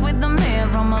heart's with the man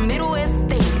from a Midwest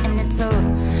state. And it's a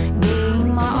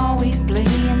game I always play,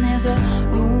 and there's a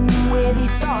room where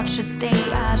these thoughts should stay.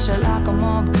 I should lock them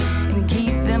up and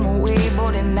keep them away,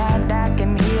 but at night I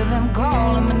can hear them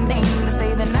calling my name. They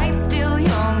say the night's still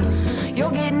young,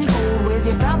 you're getting old. Where's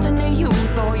your fountain of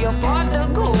youth or your pot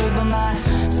of gold? But my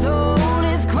soul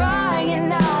is crying.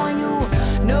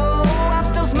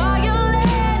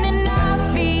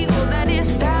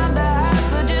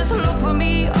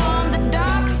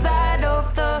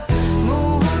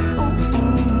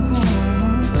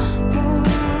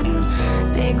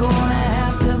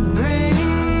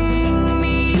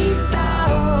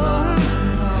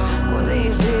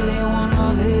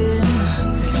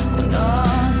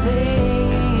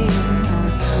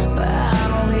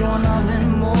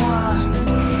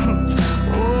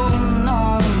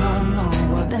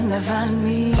 find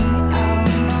me out.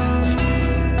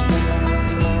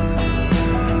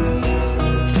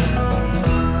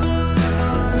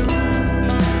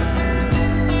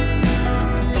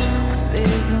 'Cause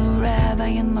there's a rabbi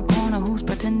in the corner who's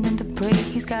pretending to pray.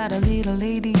 He's got a little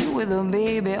lady with a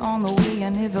baby on the way,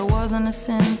 and if it wasn't a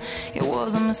sin, it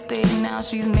was a mistake. Now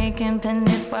she's making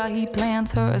penance while he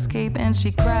plans her escape, and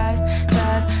she tries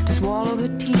to swallow her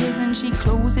tears, and she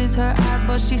closes her eyes,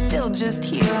 but she's still just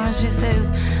here, and she says,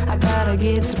 I gotta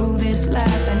get through this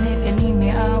life, and if you need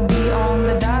me, I'll be on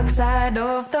the dark side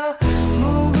of the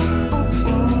moon.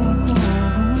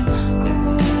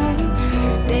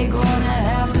 They're gonna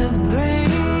have to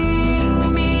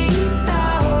bring me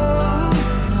down.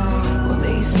 Well,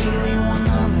 they say they want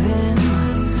nothing,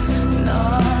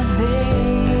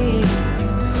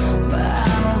 but I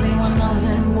know they want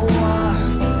nothing more.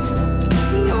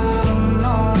 Yo,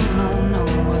 no,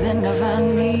 than to find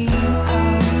me out.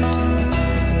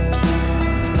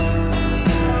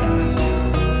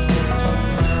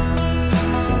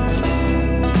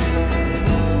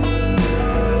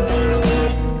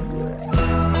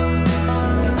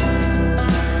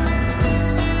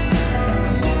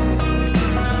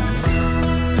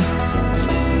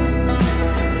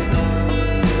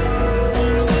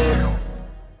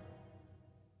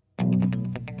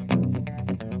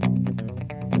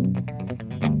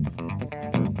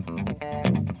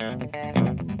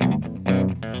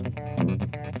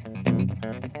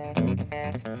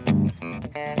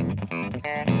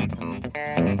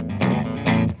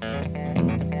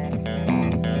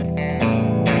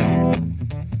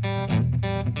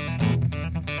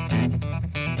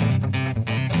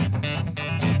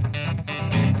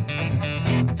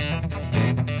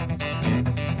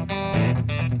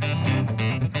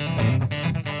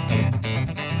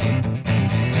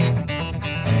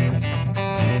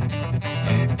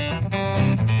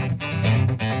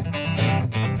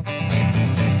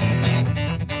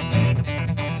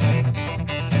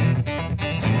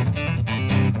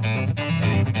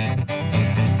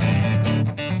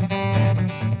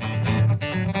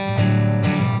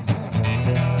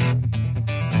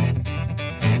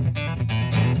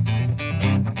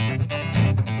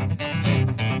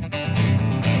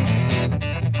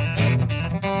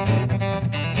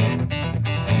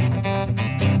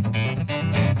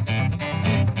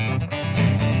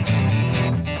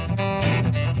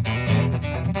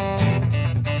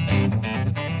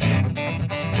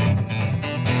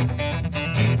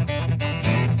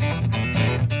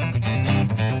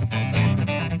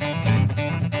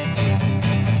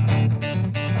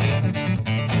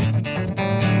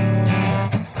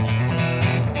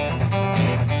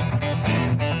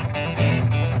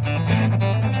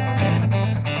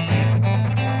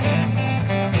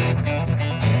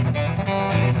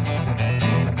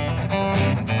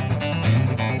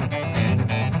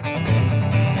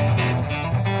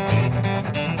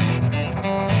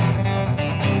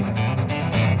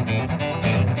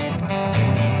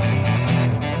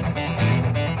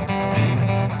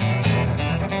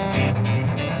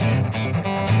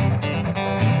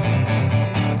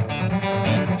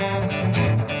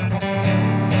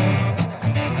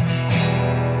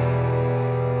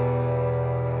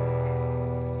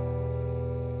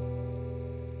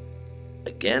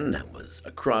 Again, that was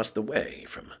Across the Way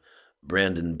from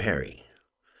Brandon Perry.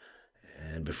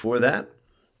 And before that,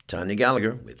 Tanya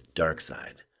Gallagher with Dark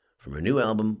Side from her new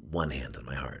album, One Hand on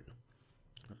My Heart.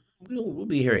 We'll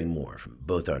be hearing more from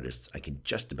both artists, I can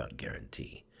just about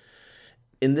guarantee.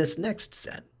 In this next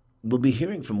set, we'll be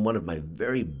hearing from one of my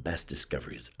very best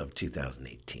discoveries of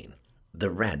 2018,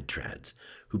 the Rad Trads,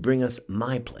 who bring us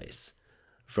My Place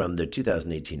from their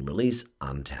 2018 release,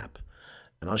 On Tap.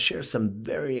 And I'll share some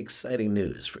very exciting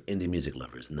news for indie music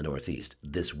lovers in the Northeast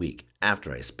this week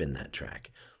after I spin that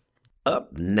track.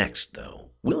 Up next,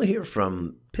 though, we'll hear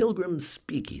from Pilgrim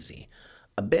Speakeasy,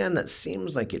 a band that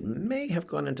seems like it may have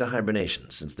gone into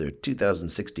hibernation since their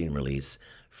 2016 release,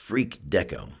 Freak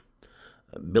Deco.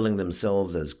 Billing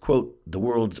themselves as, quote, the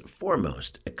world's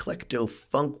foremost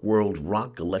eclecto-funk world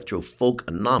rock electro-folk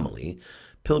anomaly,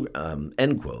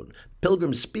 end quote,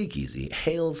 Pilgrim Speakeasy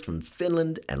hails from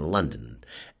Finland and London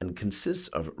and consists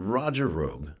of Roger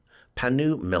Rogue,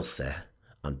 Panu Melse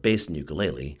on bass and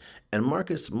ukulele, and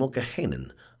Markus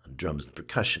Mulcahanen on drums and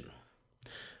percussion.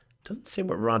 Doesn't say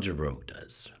what Roger Rogue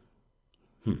does.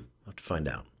 I'll have to find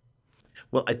out.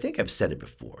 Well, I think I've said it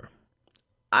before.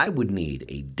 I would need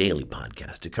a daily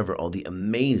podcast to cover all the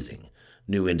amazing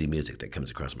new indie music that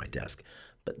comes across my desk,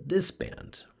 but this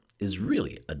band is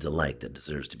really a delight that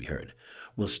deserves to be heard.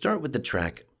 We'll start with the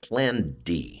track Plan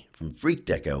D from Freak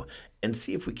Deco and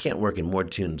see if we can't work in more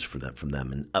tunes from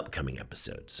them in upcoming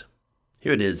episodes.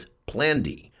 Here it is, Plan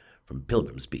D from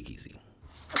Pilgrim Speakeasy.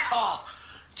 Ah,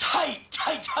 tight,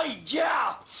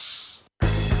 yeah!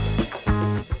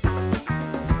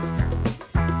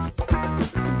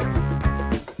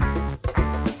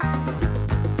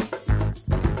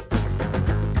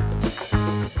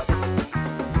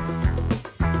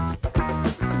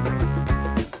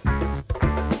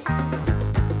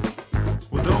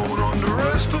 Well, don't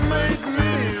underestimate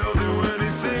me. I'll do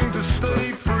anything to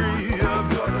stay free. I've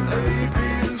got an A, B,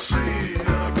 and C.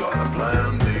 I've got a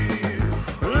plan D.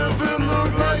 If it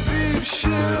look like deep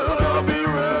shit, I'll be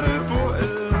ready for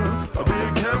it. I'll be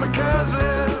a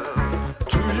kamikaze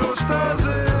to your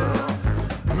stasi.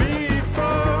 Me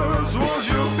first was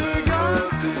your big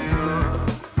idea.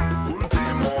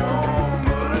 Ultimo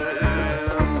hombre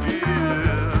en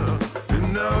pie. And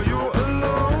now you're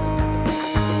alone.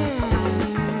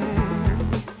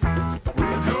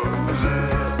 With your Uzi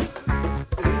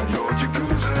in your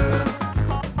jacuzzi.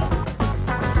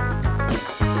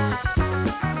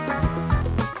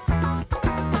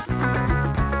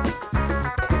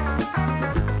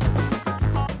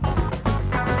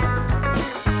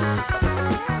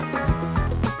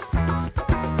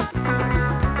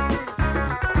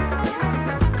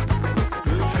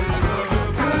 It tastes like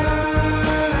a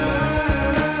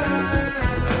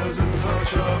peasant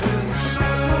touch of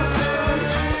insect.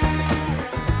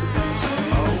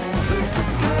 I won't take the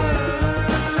blame,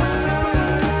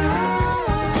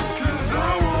 'cause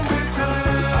I won't be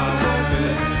tamed.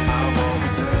 I won't be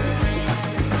tamed.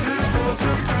 Tis but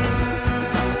the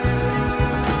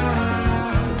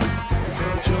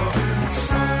touch of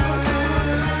insect.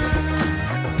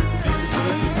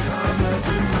 Inside the time that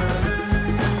we met,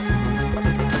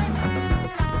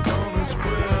 gonna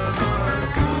spread my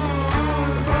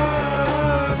good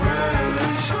vibration.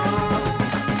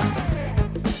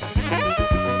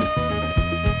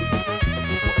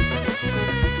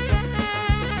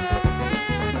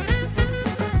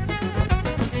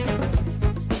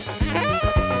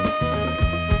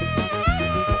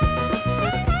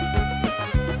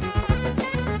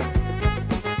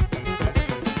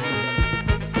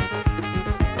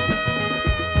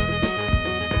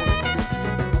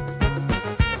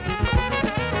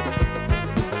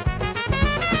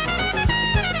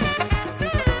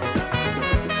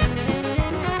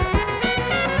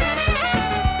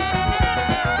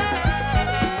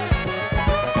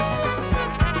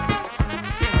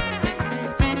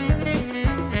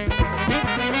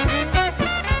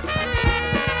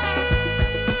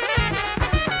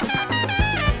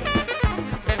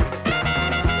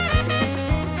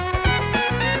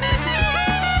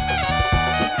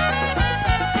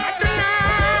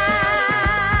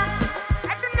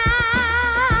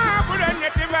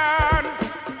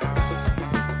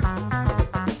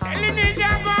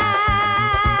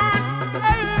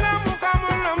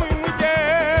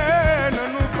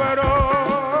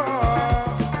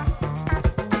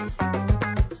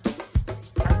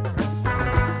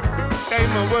 tey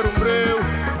ma warum réew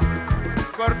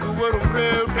góor gu warum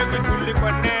réew te nga julli ko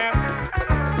neex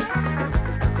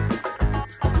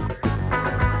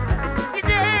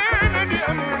jigéen a di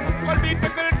amul xol bi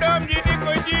tëggal doom ji di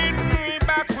ko jiin muy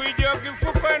bàkkuy jógi fu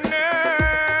ko neex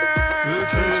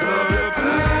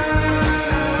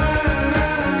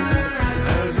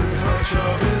As a touch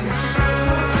of insect,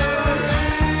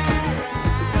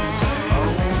 I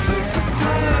won't take the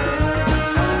blame,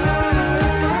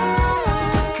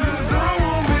 'cause I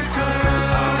won't be tamed.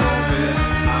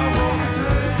 I won't be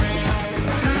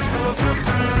tamed.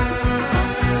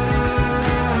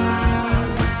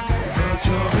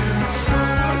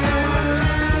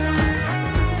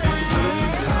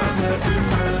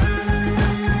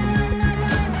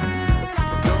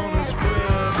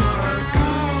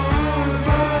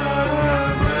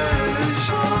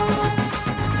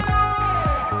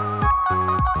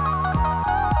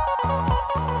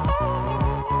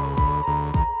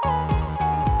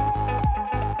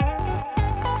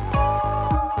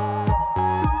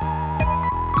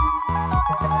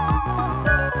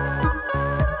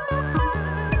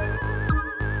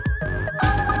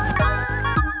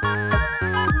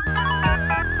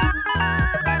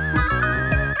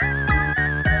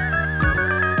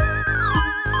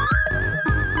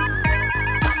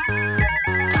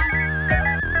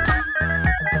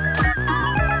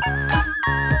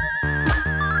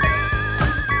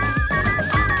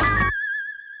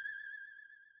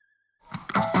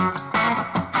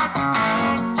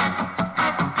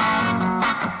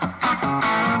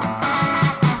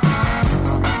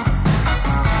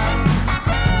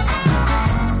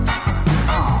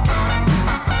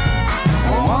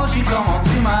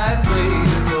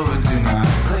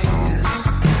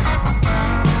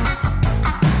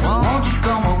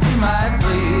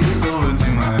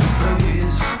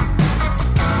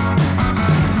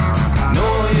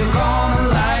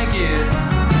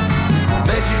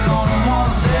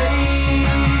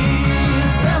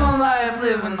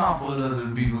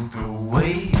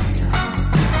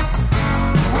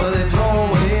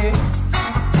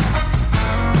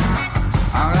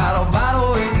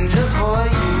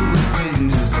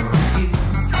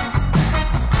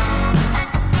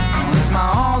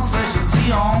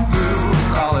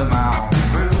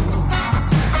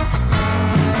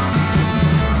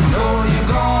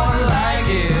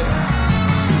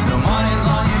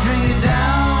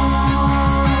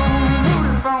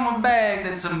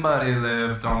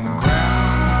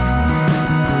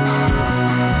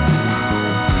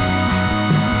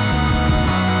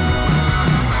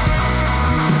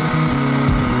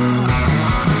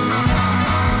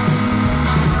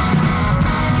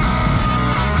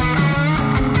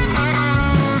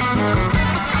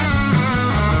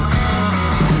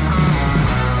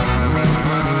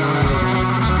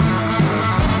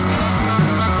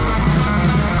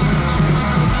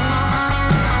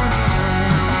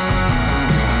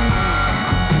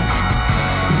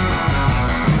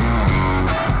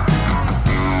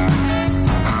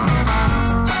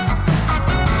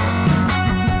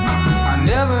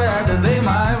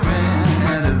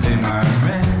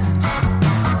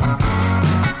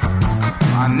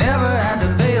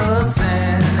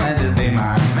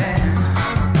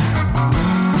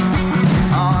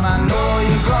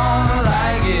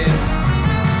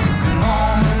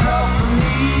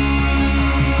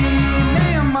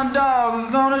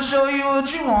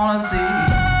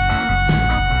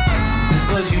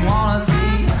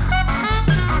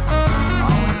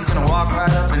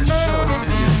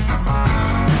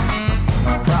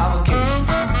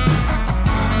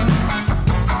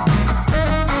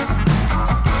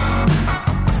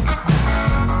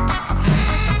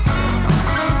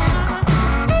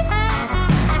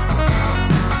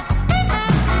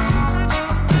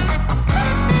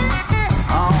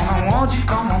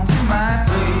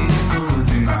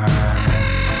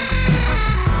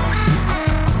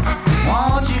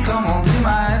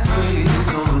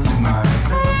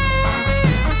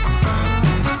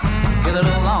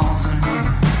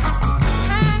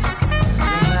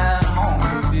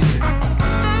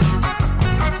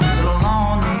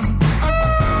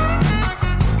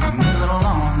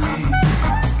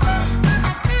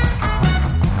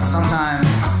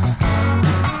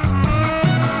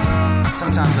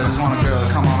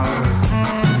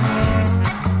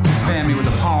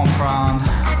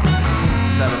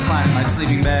 inside a pint, my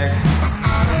sleeping bag.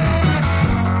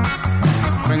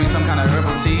 Bring me some kind of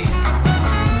herbal tea. A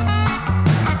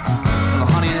little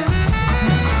honey in it.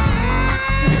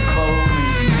 Maybe a clove,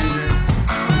 maybe some ginger.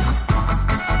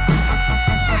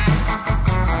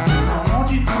 I said, well,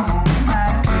 won't you come on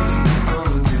tonight, baby,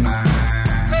 over tonight.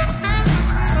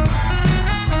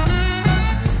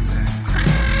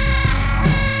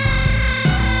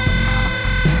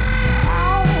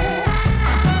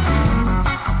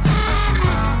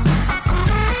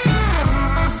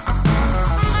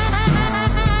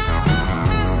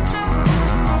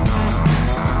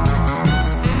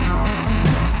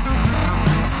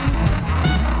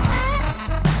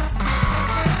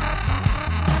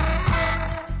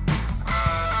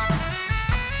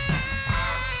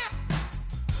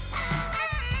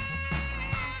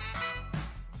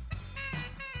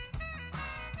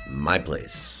 My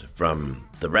Place from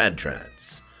the Rad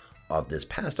Trads off this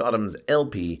past autumn's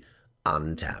LP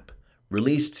On Tap,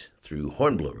 released through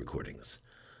Hornblow Recordings,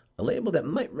 a label that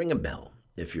might ring a bell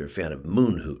if you're a fan of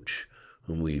Moon Hooch,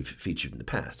 whom we've featured in the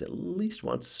past at least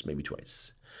once, maybe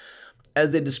twice.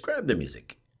 As they describe their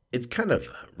music, it's kind of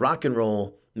rock and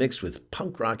roll mixed with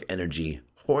punk rock energy,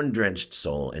 horn-drenched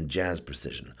soul, and jazz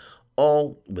precision,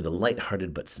 all with a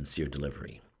light-hearted but sincere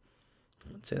delivery.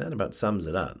 I'd say that about sums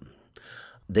it up.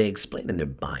 They explained in their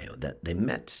bio that they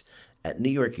met at New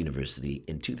York University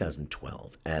in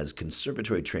 2012 as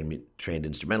conservatory-trained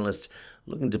instrumentalists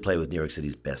looking to play with New York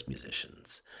City's best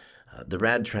musicians. The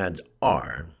Rad Trads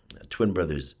are twin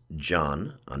brothers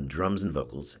John on drums and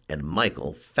vocals and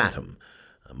Michael Fathom.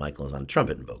 Michael is on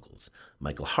trumpet and vocals.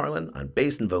 Michael Harlan on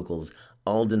bass and vocals.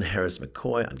 Alden Harris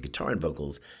McCoy on guitar and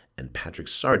vocals. And Patrick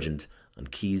Sargent on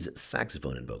keys,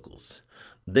 saxophone, and vocals.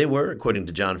 They were, according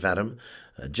to John Fathom,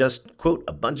 just, quote,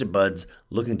 a bunch of buds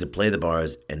looking to play the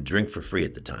bars and drink for free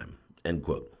at the time, end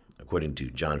quote, according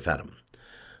to John Fathom.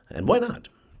 And why not?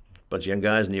 Bunch of young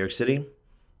guys in New York City,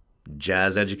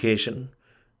 jazz education,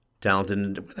 talented,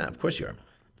 and of course you are.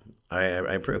 I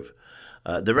approve.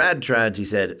 The Rad Trads, he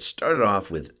said, started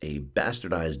off with a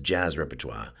bastardized jazz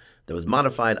repertoire that was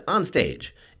modified on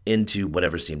stage into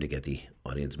whatever seemed to get the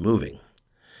audience moving.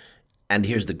 And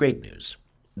here's the great news.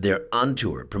 They're on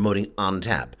tour promoting On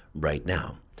Tap right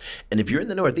now. And if you're in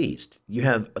the Northeast, you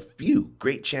have a few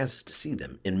great chances to see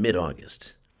them in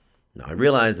mid-August. Now, I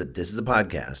realize that this is a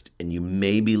podcast, and you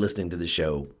may be listening to the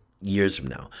show years from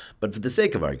now. But for the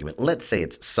sake of argument, let's say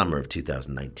it's summer of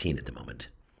 2019 at the moment.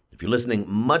 If you're listening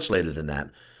much later than that,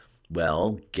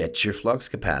 well, get your flux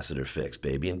capacitor fixed,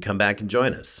 baby, and come back and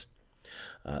join us.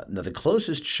 Now, the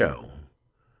closest show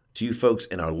to you folks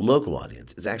in our local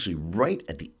audience is actually right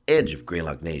at the edge of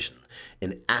Greylock Nation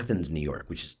in Athens, New York,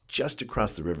 which is just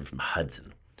across the river from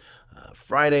Hudson.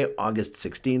 Friday, August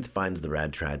 16th finds the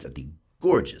Rad Trads at the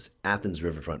gorgeous Athens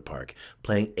Riverfront Park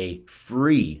playing a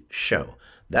free show.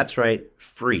 That's right,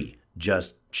 free.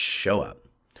 Just show up.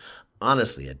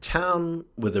 Honestly, a town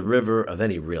with a river of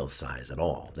any real size at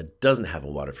all that doesn't have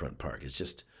a waterfront park is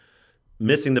just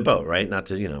missing the boat, right? Not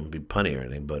to, be punny or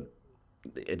anything, but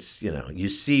it's, you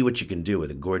see what you can do with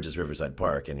a gorgeous riverside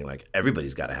park, and you're like,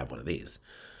 everybody's got to have one of these.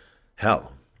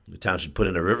 Hell, the town should put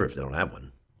in a river if they don't have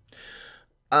one.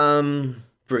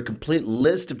 For a complete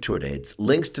list of tour dates,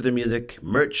 links to their music,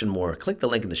 merch, and more, click the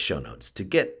link in the show notes to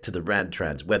get to the Rad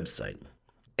Trads website.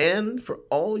 And for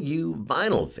all you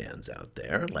vinyl fans out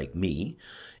there, like me,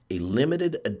 a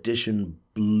limited edition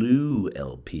blue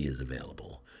LP is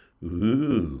available.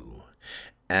 Ooh.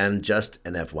 And just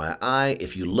an FYI,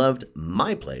 if you loved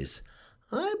My Place,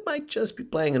 I might just be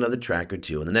playing another track or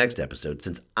two in the next episode,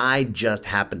 since I just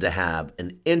happen to have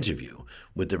an interview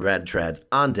with the Rad Trads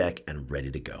on deck and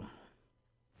ready to go.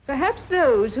 Perhaps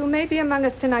those who may be among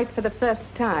us tonight for the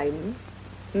first time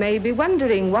may be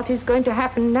wondering what is going to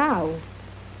happen now.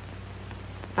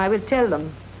 I will tell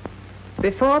them.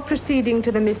 Before proceeding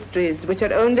to the mysteries, which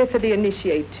are only for the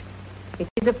initiate, it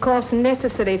is, of course,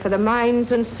 necessary for the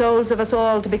minds and souls of us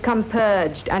all to become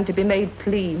purged and to be made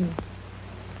clean.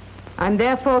 I'm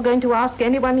therefore going to ask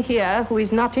anyone here who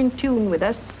is not in tune with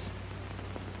us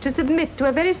to submit to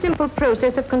a very simple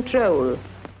process of control.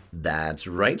 That's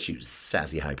right, you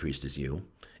sassy high priestess, you.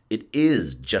 It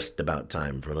is just about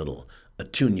time for a little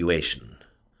attenuation.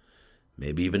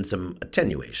 Maybe even some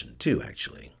attenuation, too,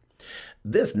 actually.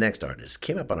 This next artist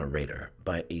came up on our radar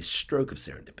by a stroke of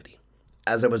serendipity.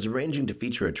 As I was arranging to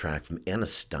feature a track from Anna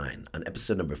Stein on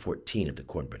episode number 14 of the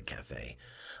Cornbread Cafe,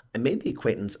 I made the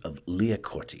acquaintance of Leah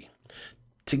Corti.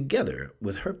 Together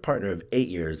with her partner of 8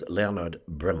 years, Leonard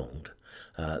Bremold,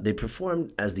 they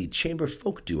performed as the chamber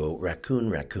folk duo Raccoon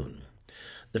Raccoon.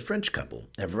 The French couple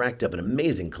have racked up an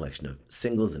amazing collection of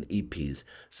singles and EPs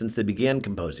since they began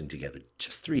composing together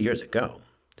just 3 years ago.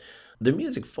 Their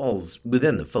music falls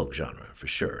within the folk genre, for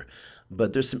sure,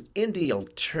 but there's some indie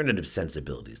alternative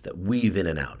sensibilities that weave in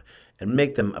and out and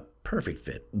make them a perfect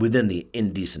fit within the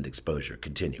indecent exposure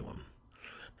continuum.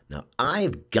 Now,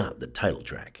 I've got the title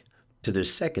track to their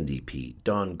second EP,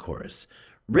 Dawn Chorus,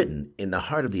 written in the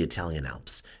heart of the Italian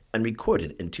Alps and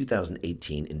recorded in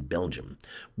 2018 in Belgium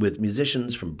with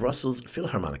musicians from Brussels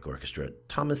Philharmonic Orchestra,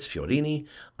 Thomas Fiorini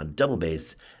on double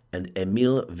bass and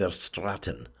Emile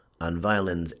Verstraeten on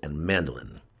violins and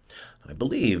mandolin. I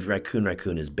believe Raccoon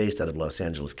Raccoon is based out of Los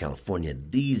Angeles, California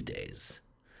these days,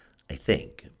 I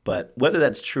think. But whether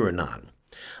that's true or not,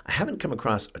 I haven't come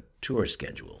across a tour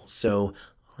schedule, so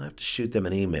I'll have to shoot them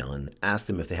an email and ask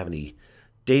them if they have any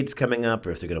dates coming up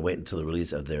or if they're going to wait until the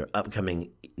release of their upcoming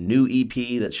new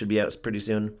EP that should be out pretty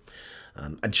soon.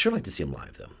 I'd sure like to see them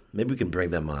live, though. Maybe we can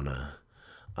bring them on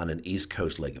an East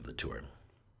Coast leg of the tour.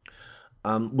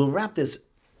 We'll wrap this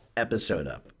episode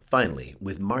up, finally,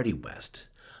 with Marty West,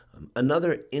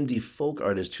 another indie folk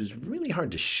artist who's really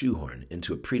hard to shoehorn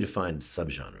into a predefined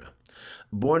subgenre.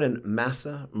 Born in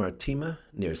Massa Marittima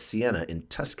near Siena in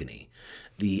Tuscany,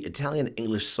 the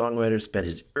Italian-English songwriter spent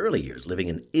his early years living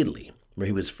in Italy, where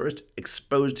he was first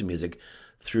exposed to music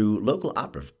through local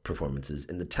opera performances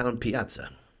in the town piazza.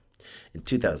 In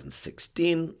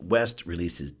 2016, West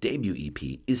released his debut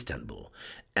EP, Istanbul,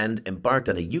 and embarked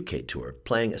on a UK tour,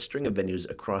 playing a string of venues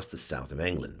across the south of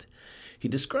England. He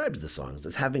describes the songs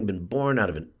as having been born out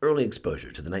of an early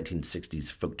exposure to the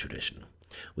 1960s folk tradition,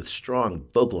 with strong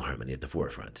vocal harmony at the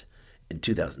forefront. In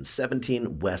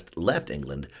 2017, West left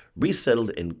England, resettled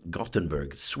in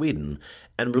Gothenburg, Sweden,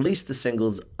 and released the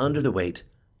singles Under the Weight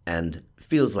and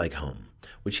Feels Like Home,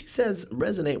 which he says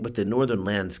resonate with the northern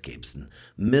landscapes and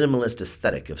minimalist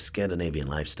aesthetic of Scandinavian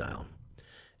lifestyle.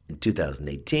 In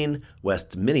 2018,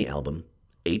 West's mini-album,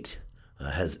 8,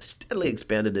 has steadily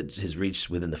expanded his reach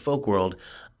within the folk world,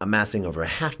 amassing over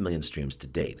 500,000 streams to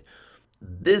date.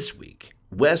 This week,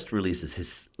 West releases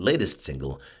his latest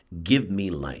single, Give Me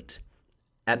Light.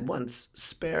 At once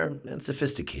spare and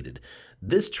sophisticated,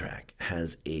 this track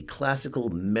has a classical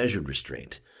measured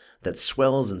restraint that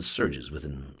swells and surges with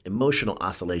an emotional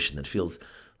oscillation that feels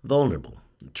vulnerable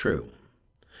and true.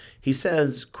 He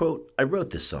says, quote, I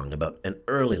wrote this song about an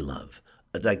early love,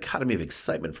 a dichotomy of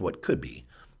excitement for what could be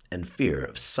and fear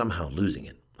of somehow losing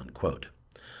it, unquote.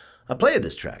 I'll play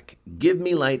this track, Give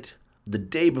Me Light, the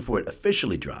day before it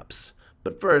officially drops.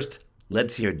 But first,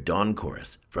 let's hear Dawn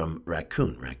Chorus from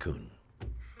Raccoon Raccoon.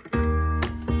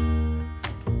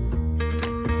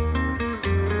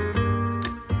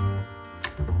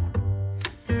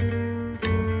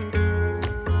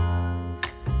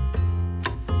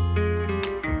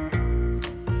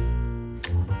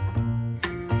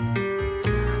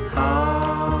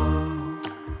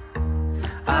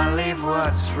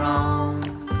 What's wrong?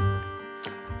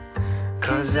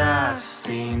 'Cause I've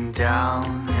seen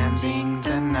down ending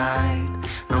the night.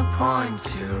 No point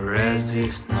to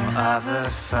resist nor ever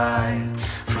fight.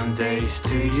 From days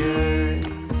to years,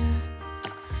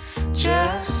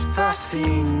 just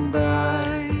passing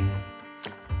by.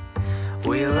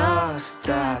 We lost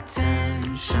our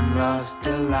tension, lost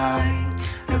the light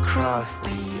across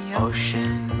the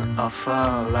ocean of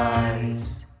our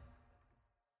lies.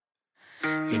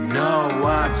 You know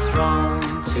what's wrong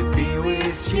to be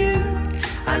with you.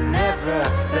 I never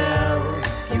felt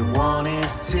you wanted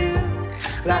to.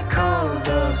 Like all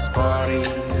those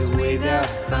parties without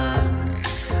fun.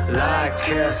 Like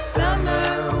a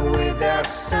summer without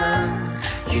sun.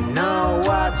 You know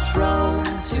what's wrong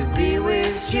to be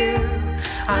with you.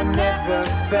 I never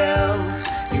felt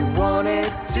you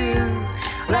wanted to.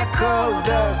 Like all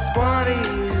those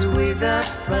parties without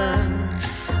fun.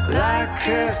 Like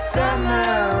a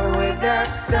summer without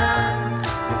sun.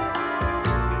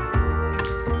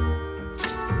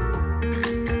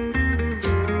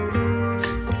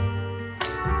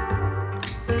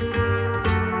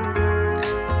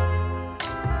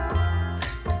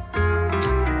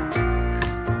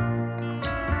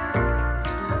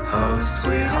 Oh,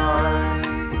 sweetheart,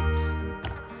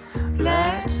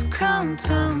 let's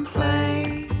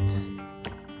contemplate.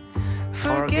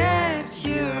 Forget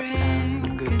your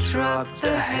anger, drop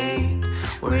the hate.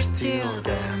 We're still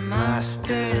the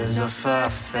masters of our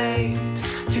fate.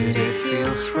 Today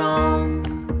feels wrong.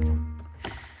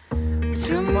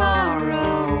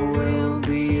 Tomorrow we'll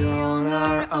be on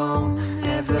our own.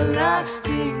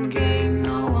 Everlasting game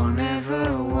no one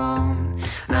ever won.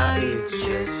 Now it's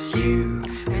just you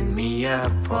and me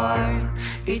apart.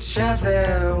 Each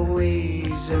other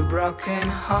with a broken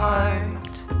heart.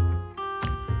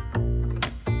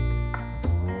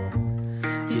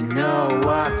 know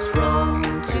what's wrong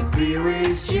to be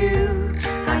with you.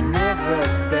 I never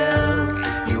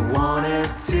felt you wanted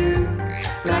to,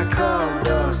 like all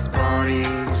those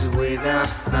parties without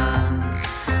fun,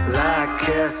 like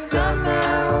a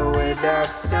summer without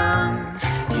sun.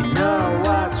 You know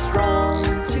what's wrong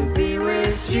to be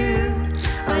with you.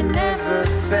 I never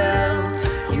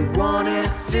felt you wanted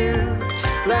to,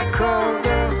 like all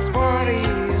those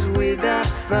parties without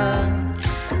fun,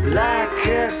 like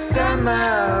a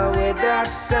summer without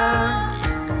sun.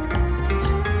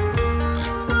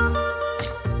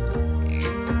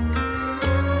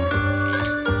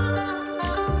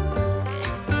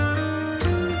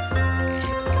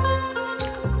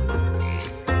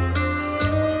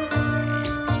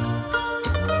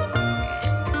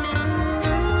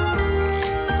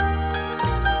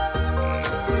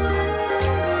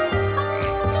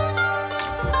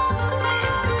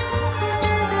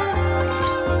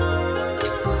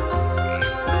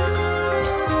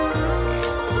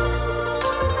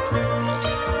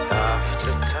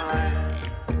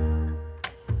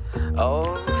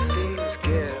 All things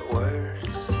get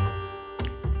worse.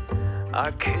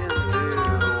 I can do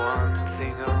one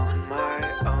thing on my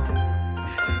own,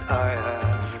 and I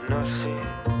have nothing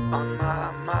on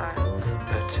my mind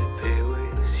but to be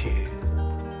with you.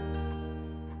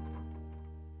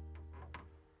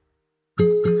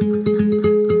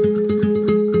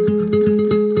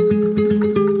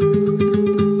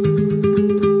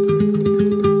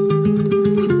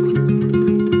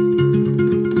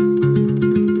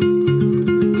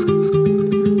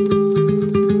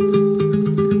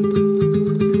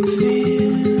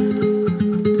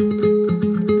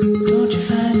 Don't you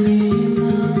find me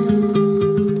now?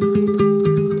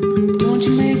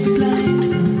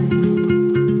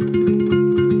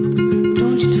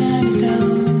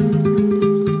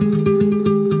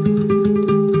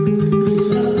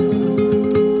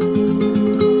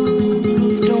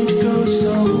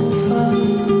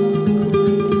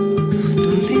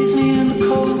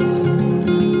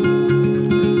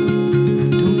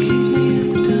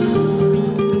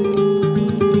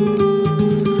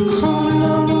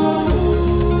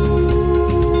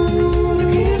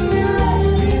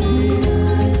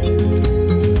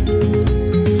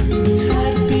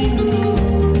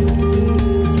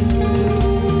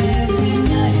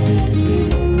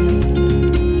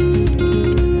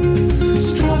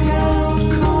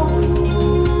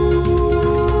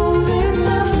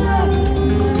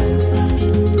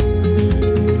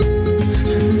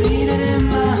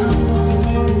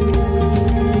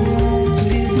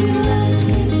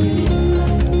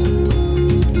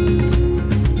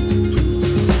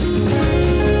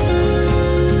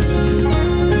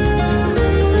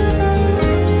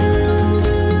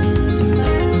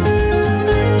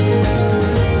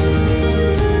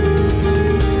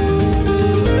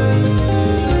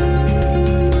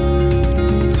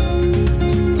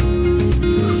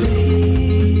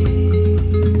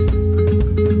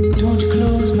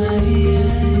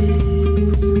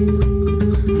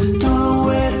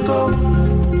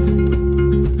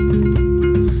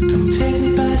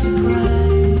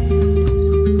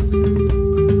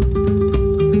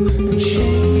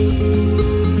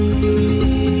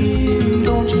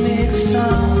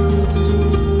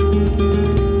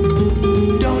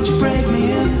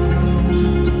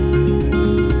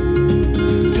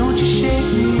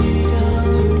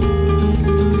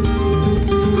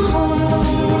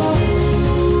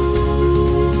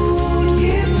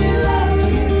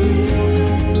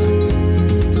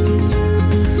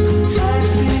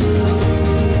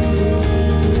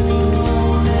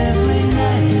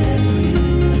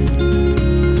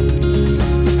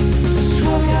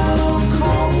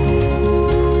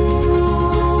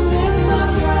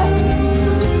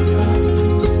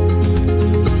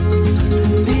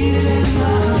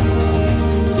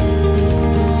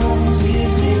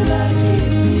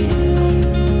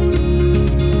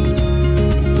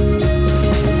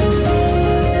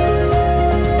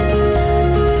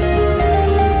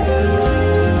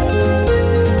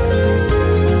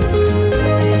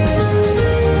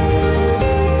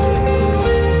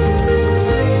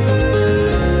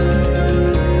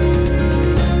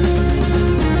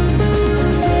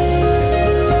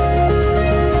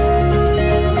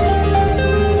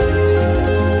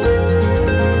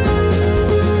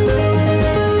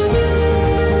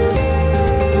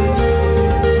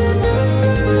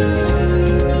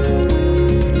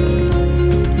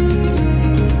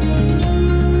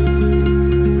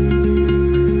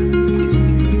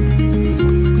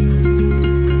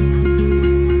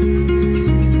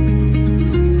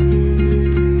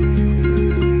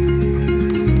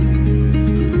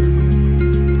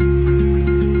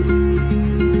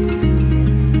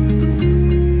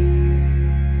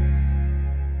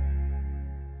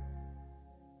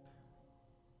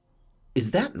 Is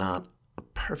that not a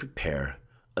perfect pair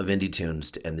of indie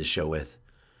tunes to end the show with?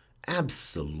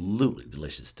 Absolutely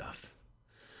delicious stuff.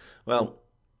 Well,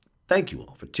 thank you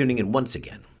all for tuning in once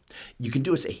again. You can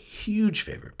do us a huge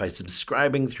favor by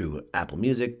subscribing through Apple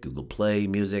Music, Google Play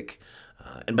Music,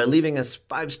 and by leaving us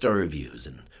 5-star reviews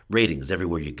and ratings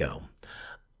everywhere you go.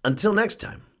 Until next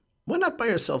time, why not buy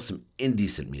yourself some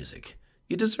indecent music?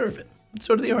 You deserve it, and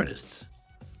so do the artists.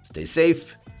 Stay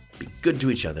safe, be good to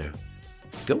each other,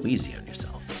 go easy on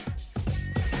yourself.